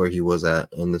to where he was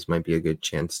at, and this might be a good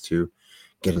chance to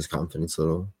get his confidence a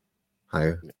little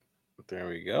higher. There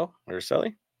we go.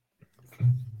 Araceli?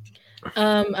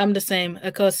 I'm the same.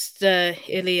 Acosta,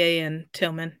 Ilie, and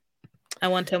Tillman. I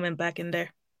want Tillman back in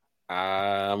there.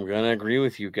 I'm going to agree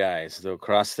with you guys. Though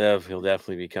Krostev, he'll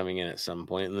definitely be coming in at some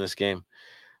point in this game.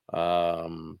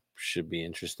 Should be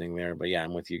interesting there. But yeah,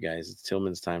 I'm with you guys. It's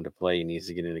Tillman's time to play. He needs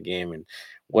to get in the game. And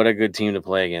what a good team to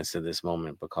play against at this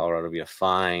moment. But Colorado will be a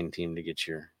fine team to get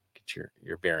your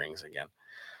bearings again.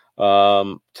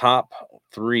 Top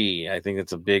three. I think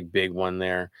it's a big one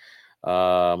there.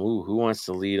 Who wants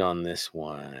to lead on this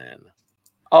one?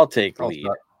 I'll take lead.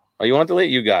 Oh, you want the lead?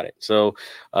 You got it. So,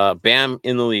 Bam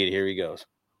in the lead. Here he goes.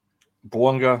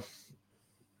 Bouanga.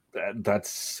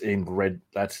 That's in red.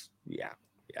 That's yeah.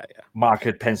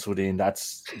 Market penciled in.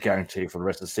 That's guaranteed for the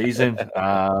rest of the season.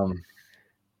 I'm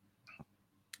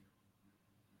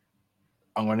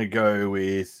going to go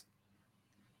with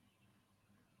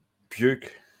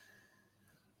Buke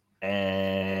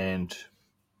and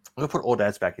I'm going to put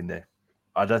Ordaz back in there.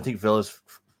 I don't think Vela's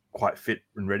quite fit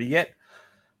and ready yet.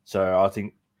 So I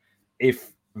think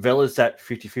if Vela's at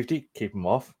 50-50, keep him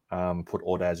off. Put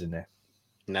Ordaz in there.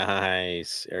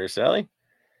 Nice. Araceli?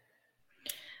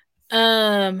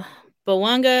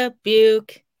 Bawanga,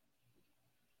 Buke,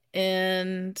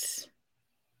 and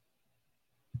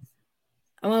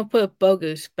I want to put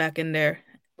Bogus back in there.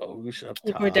 Bogus up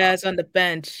Keep top. Ordaz on the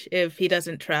bench if he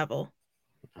doesn't travel.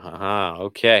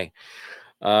 Okay.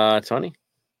 Tony?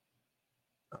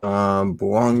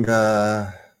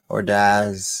 Buonga,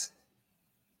 Ordaz,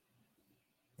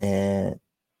 and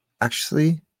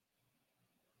actually,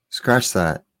 scratch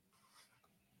that.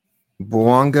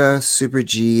 Buonga, Super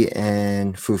G,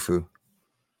 and Fufu.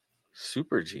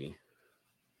 Super G.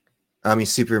 I mean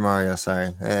Super Mario.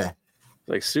 Sorry.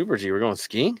 Like Super G. We're going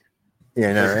skiing?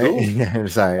 Yeah, no, That's right? cool. Yeah,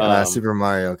 sorry. Super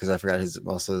Mario, because I forgot his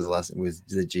last name was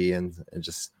the G and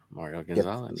just Mario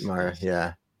Gonzalez. Mario,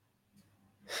 yeah.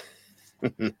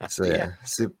 So Yeah.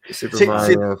 Super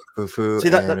Mario,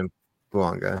 Fufu, and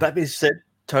Buonga. That being said,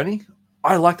 Tony,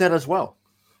 I like that as well.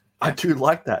 I do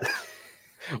like that.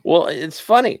 Well, it's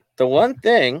funny. The one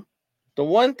thing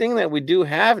that we do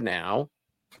have now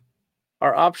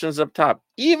are options up top.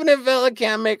 Even if Vela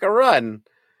can't make a run,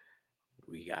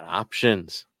 we got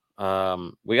options.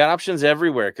 We got options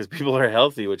everywhere because people are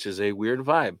healthy, which is a weird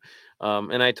vibe.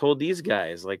 And I told these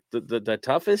guys, like, the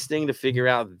toughest thing to figure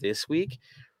out this week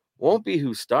won't be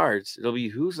who starts. It'll be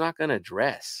who's not going to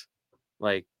dress.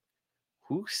 Like,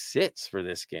 who sits for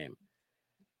this game?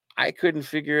 I couldn't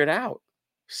figure it out.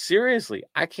 Seriously,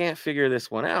 I can't figure this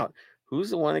one out. Who's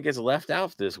the one that gets left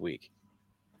out this week?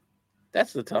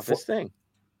 That's the toughest thing.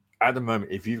 At the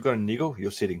moment, if you've got a niggle,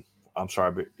 you're sitting. I'm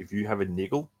sorry, but if you have a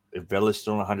niggle, if Vela's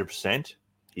still on 100%,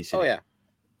 he's sitting. Oh, yeah.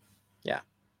 Yeah.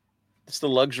 It's the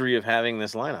luxury of having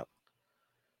this lineup.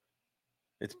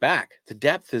 It's back. The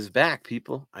depth is back,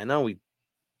 people. I know we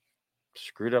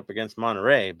screwed up against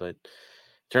Monterrey, but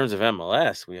in terms of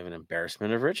MLS, we have an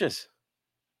embarrassment of riches.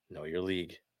 Know your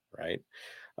league, right?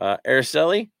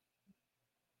 Araceli,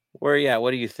 where are you at?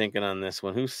 What are you thinking on this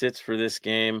one? Who sits for this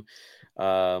game?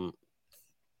 Thoughts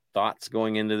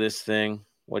going into this thing?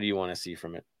 What do you want to see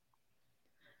from it?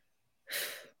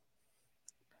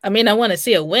 I mean, I want to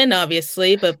see a win,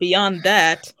 obviously, but beyond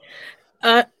that,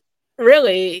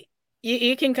 really,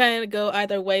 you can kind of go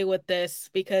either way with this,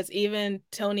 because even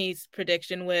Tony's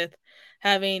prediction with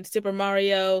having Super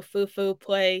Mario, Fufu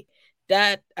play,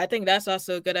 that I think that's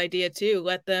also a good idea too.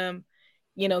 Let them,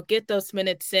 get those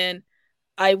minutes in.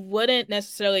 I wouldn't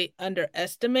necessarily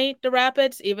underestimate the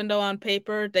Rapids, even though on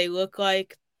paper they look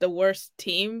like the worst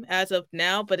team as of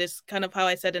now, but it's kind of how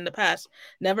I said in the past,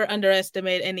 never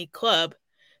underestimate any club.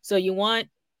 So you want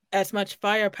as much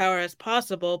firepower as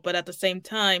possible, but at the same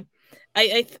time,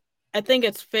 I think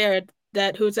it's fair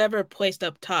that who's ever placed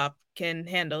up top can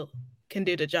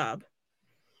do the job.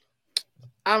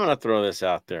 I'm gonna throw this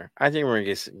out there. I think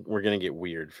we're gonna get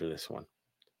weird for this one,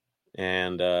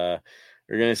 and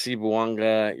you're gonna see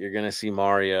Buonga, you're gonna see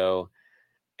Mario,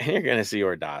 and you're gonna see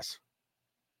Ordaz,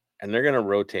 and they're gonna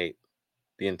rotate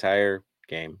the entire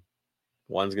game.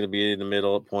 One's gonna be in the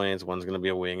middle at points, one's gonna be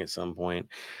a wing at some point,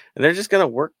 and they're just gonna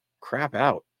work crap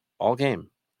out all game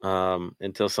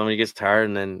until somebody gets tired,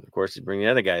 and then of course you bring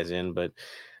the other guys in. But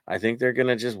I think they're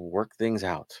gonna just work things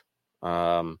out.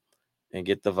 And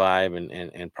get the vibe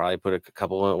and probably put a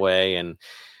couple away. And,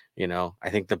 I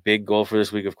think the big goal for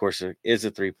this week, of course, is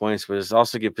the 3 points, but it's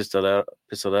also get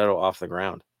Pistolero off the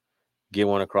ground, get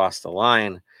one across the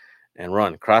line and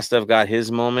run. Krastev got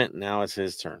his moment. Now it's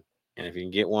his turn. And if you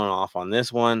can get one off on this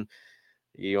one,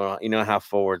 you know how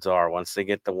forwards are. Once they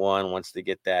get the one, once they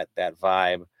get that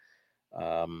vibe,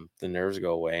 the nerves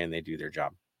go away and they do their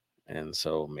job. And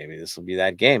so maybe this will be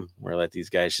that game where let these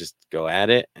guys just go at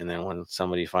it. And then when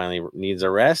somebody finally needs a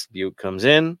rest, Butte comes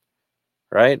in,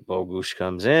 right? Bogusz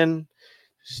comes in,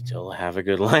 still have a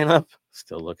good lineup,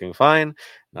 still looking fine.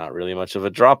 Not really much of a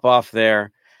drop off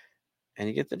there. And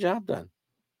you get the job done.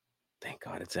 Thank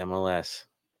God it's MLS.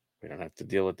 We don't have to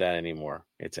deal with that anymore.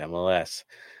 It's MLS.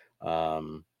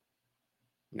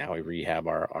 Now we rehab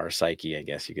our psyche, I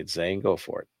guess you could say, and go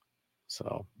for it.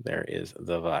 So there is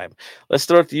the vibe. Let's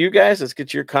throw it to you guys. Let's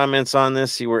get your comments on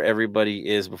this, see where everybody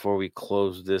is before we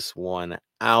close this one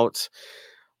out.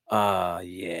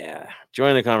 Yeah.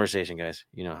 Join the conversation, guys.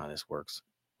 You know how this works.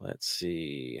 Let's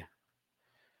see.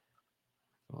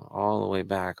 All the way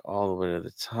back, all the way to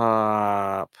the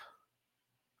top.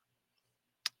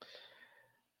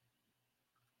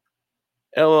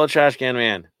 LOL Trash Can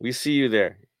Man, we see you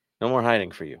there. No more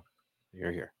hiding for you.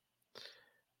 You're here.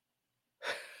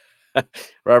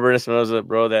 Robert Espinosa,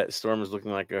 bro, that storm is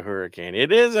looking like a hurricane.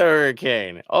 It is a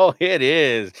hurricane. Oh, it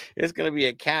is. It's going to be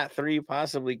a Cat 3,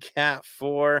 possibly Cat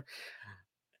 4.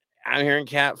 I'm hearing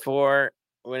Cat 4.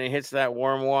 When it hits that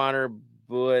warm water,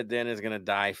 but then it's going to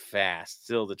die fast.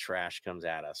 Still, the trash comes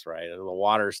at us, right? The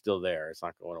water is still there. It's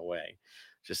not going away.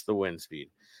 Just the wind speed.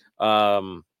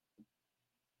 Daniel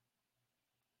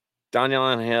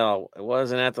Angel, it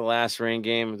wasn't at the last rain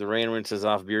game. The rain rinses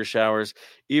off beer showers.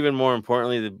 Even more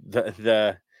importantly,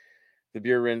 the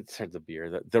beer rinse or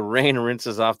the rain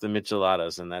rinses off the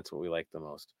micheladas, and that's what we like the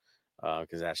most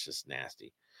because that's just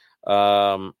nasty.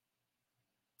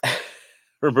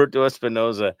 Roberto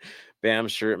Espinoza,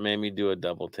 Bam's shirt made me do a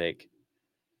double take.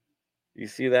 You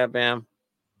see that, Bam?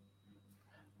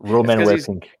 Real men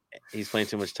wrestling. He's playing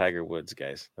too much Tiger Woods,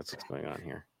 guys. That's what's going on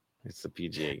here. It's the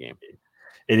PGA game.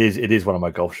 It is one of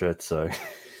my golf shirts, so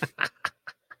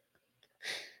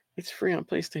it's free on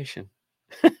PlayStation.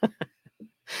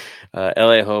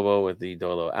 LA Hobo with the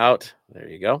Dolo out. There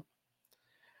you go.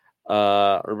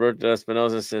 Roberto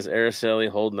Espinoza says Araceli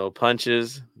hold no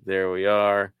punches. There we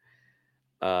are.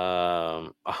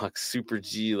 Super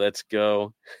G, let's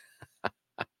go.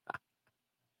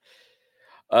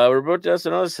 Roberto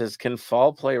Espinoza says, can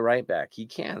Fall play right back? He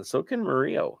can. So can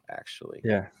Murillo, actually.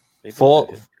 Yeah. Fall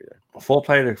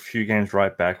played a few games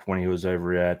right back when he was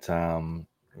over at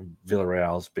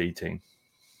Villarreal's B team.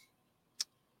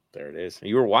 There it is.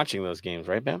 You were watching those games,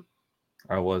 right, Bam?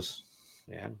 I was.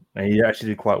 Yeah. And he actually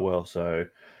did quite well. So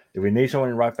if we need someone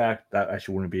in right back, that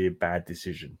actually wouldn't be a bad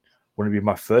decision. Wouldn't be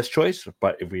my first choice,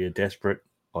 but if we are desperate,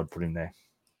 I'd put him there.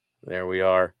 There we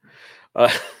are.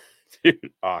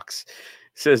 Dude, Ox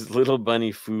says little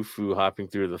bunny foo-foo hopping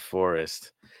through the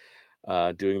forest,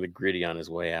 doing the gritty on his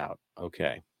way out.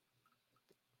 Okay.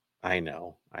 I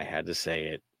know. I had to say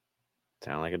it.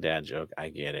 Sound like a dad joke. I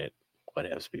get it.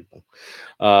 Whatevs, people.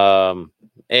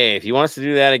 Hey, if he wants to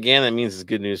do that again, that means it's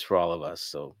good news for all of us.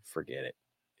 So forget it.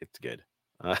 It's good.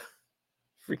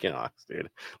 Freaking Ox, dude.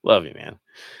 Love you, man.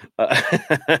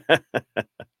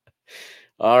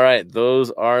 All right.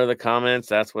 Those are the comments.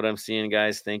 That's what I'm seeing,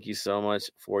 guys. Thank you so much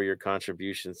for your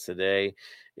contributions today.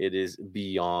 It is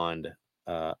beyond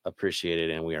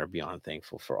appreciated, and we are beyond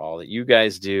thankful for all that you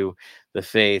guys do. The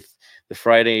faith, the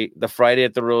Friday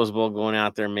at the Rose Bowl, going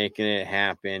out there making it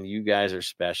happen. You guys are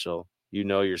special. You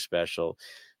know you're special.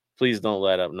 Please don't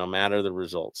let up, no matter the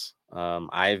results.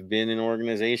 I've been in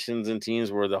organizations and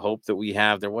teams where the hope that we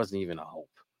have, there wasn't even a hope.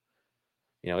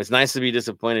 You know, it's nice to be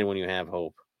disappointed when you have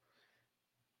hope.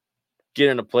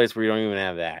 Get in a place where you don't even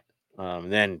have that.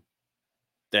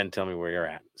 Then tell me where you're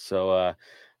at. So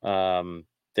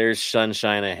there's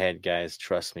sunshine ahead, guys.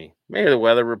 Trust me. Maybe the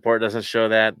weather report doesn't show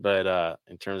that, but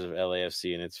in terms of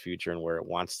LAFC and its future and where it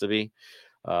wants to be,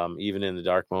 even in the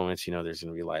dark moments, you know, there's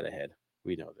going to be light ahead.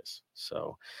 We know this.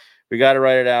 So we got to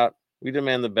write it out. We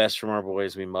demand the best from our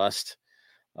boys. We must.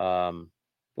 But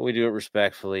we do it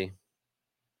respectfully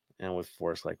and with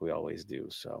force like we always do.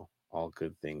 So all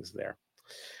good things there.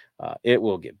 It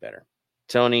will get better.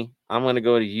 Tony, I'm going to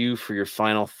go to you for your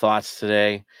final thoughts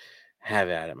today. Have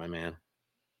at it, my man.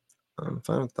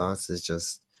 Final thoughts is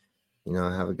just,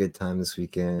 have a good time this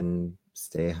weekend.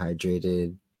 Stay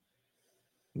hydrated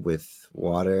with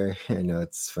water. I know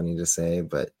it's funny to say,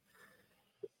 but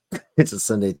it's a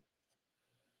Sunday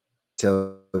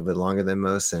till a bit longer than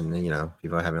most, and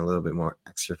people are having a little bit more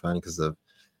extra fun because of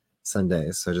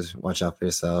Sundays. So just watch out for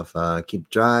yourself.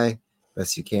 Keep dry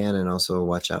best you can, and also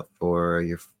watch out for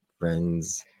your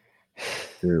friends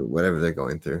through whatever they're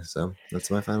going through. So that's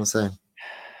my final say.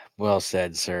 Well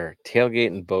said, sir. Tailgate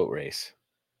and boat race.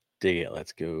 Dig it.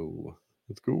 Let's go.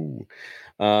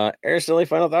 Araceli,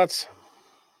 final thoughts?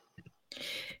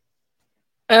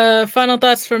 Final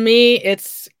thoughts for me.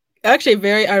 It's actually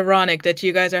very ironic that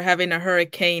you guys are having a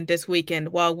hurricane this weekend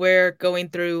while we're going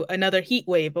through another heat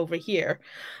wave over here.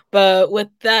 But with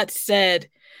that said,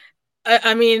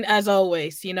 I mean, as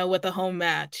always, with a home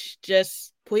match,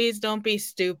 just please don't be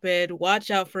stupid. Watch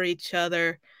out for each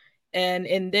other. And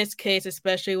in this case,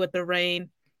 especially with the rain,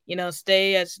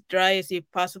 stay as dry as you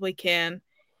possibly can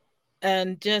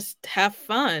and just have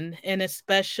fun. And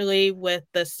especially with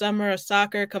the summer of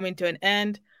soccer coming to an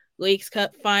end, Leagues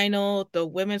Cup final, the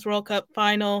Women's World Cup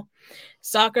final,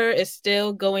 soccer is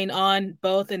still going on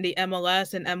both in the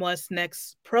MLS and MLS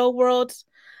Next Pro Worlds.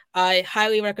 I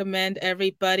highly recommend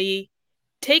everybody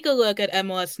take a look at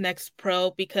MLS Next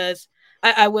Pro because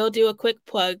I will do a quick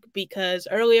plug because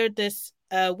earlier this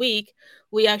week,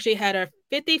 we actually had our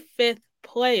 55th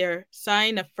player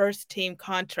sign a first team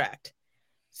contract.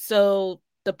 So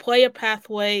the player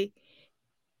pathway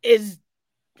is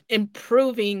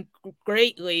improving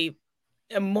greatly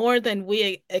more than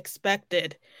we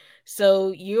expected.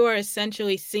 So you are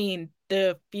essentially seeing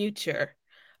the future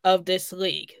of this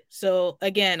league. So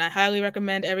again, I highly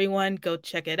recommend everyone go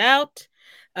check it out.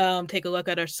 Take a look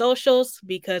at our socials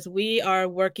because we are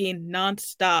working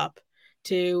nonstop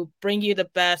to bring you the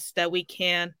best that we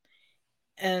can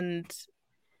and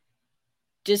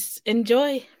just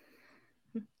enjoy.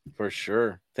 For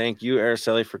sure. Thank you,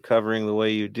 Araceli, for covering the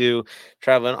way you do,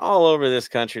 traveling all over this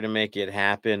country to make it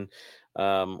happen.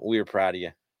 We are proud of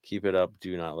you. Keep it up.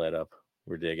 Do not let up.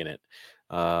 We're digging it.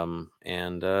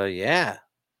 Yeah,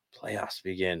 playoffs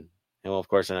begin. And well, of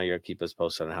course, I know you'll keep us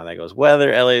posted on how that goes,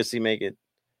 whether LAFC make it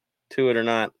to it or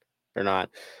not.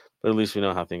 But at least we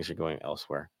know how things are going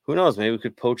elsewhere. Who knows? Maybe we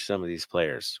could poach some of these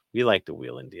players. We like to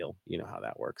wheel and deal. You know how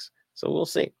that works. So we'll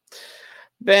see.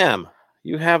 Bam.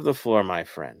 You have the floor, my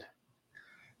friend.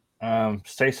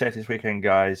 Stay safe this weekend,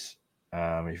 guys.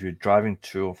 If you're driving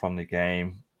to or from the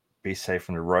game, be safe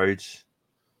on the roads.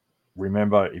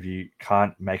 Remember, if you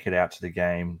can't make it out to the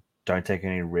game, don't take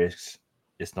any risks.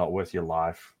 It's not worth your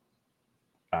life.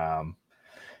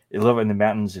 You live in the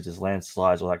mountains, if there's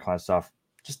landslides, all that kind of stuff,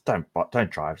 just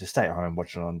don't drive. Just stay at home,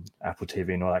 watch it on Apple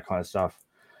TV and all that kind of stuff.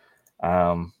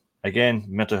 Again,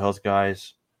 mental health,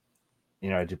 guys.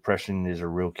 Depression is a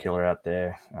real killer out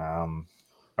there.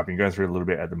 I've been going through a little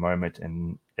bit at the moment,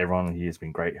 and everyone here has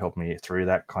been great helping me through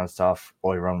that kind of stuff.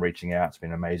 All everyone reaching out, it's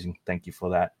been amazing. Thank you for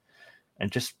that.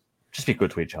 And just be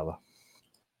good to each other.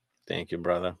 Thank you,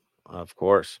 brother. Of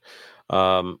course.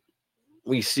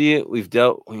 We see it. We've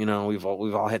dealt, we've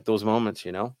all hit those moments,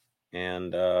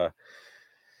 and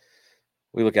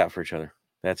we look out for each other.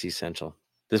 That's essential.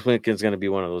 This weekend's going to be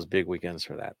one of those big weekends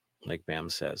for that, like Bam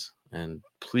says. And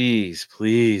please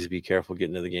be careful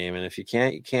getting to the game. And if you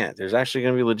can't, you can't. There's actually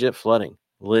going to be legit flooding.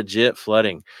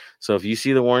 So if you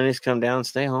see the warnings come down,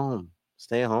 stay home.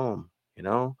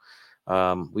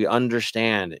 We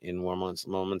understand in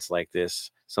moments like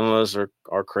this. Some of us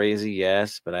are crazy,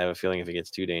 yes, but I have a feeling if it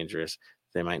gets too dangerous,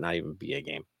 there might not even be a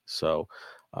game. So,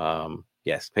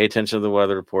 yes, pay attention to the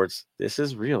weather reports. This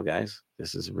is real, guys.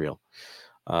 This is real.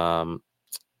 For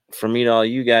me to all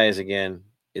you guys, again,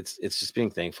 it's just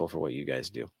being thankful for what you guys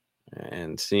do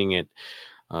and seeing it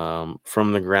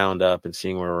from the ground up and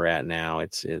seeing where we're at now.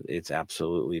 It's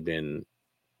absolutely been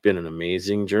an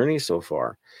amazing journey so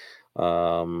far.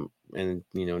 And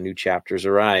new chapters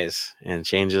arise and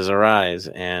changes arise,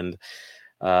 and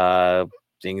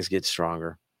things get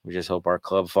stronger. We just hope our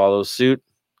club follows suit,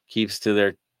 keeps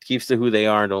to who they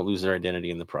are, and don't lose their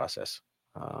identity in the process.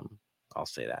 I'll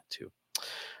say that too.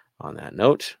 On that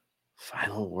note,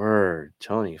 final word,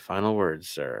 Tony. Final word,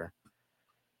 sir.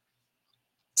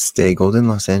 Stay golden,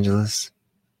 Los Angeles.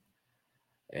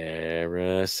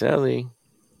 Araceli.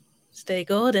 Stay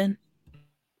golden.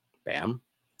 Bam.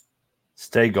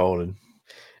 Stay golden.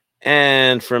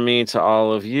 And from me to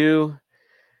all of you,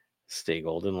 stay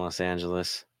golden, Los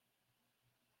Angeles.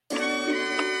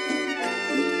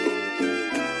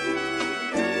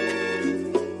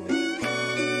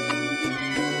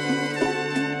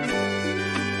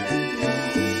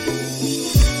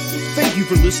 Thank you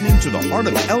for listening to the Heart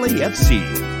of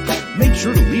LAFC. Make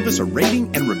sure to leave us a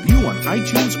rating and review on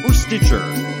iTunes or Stitcher.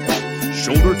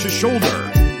 Shoulder to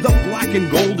shoulder, the black and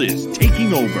gold is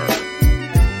taking over.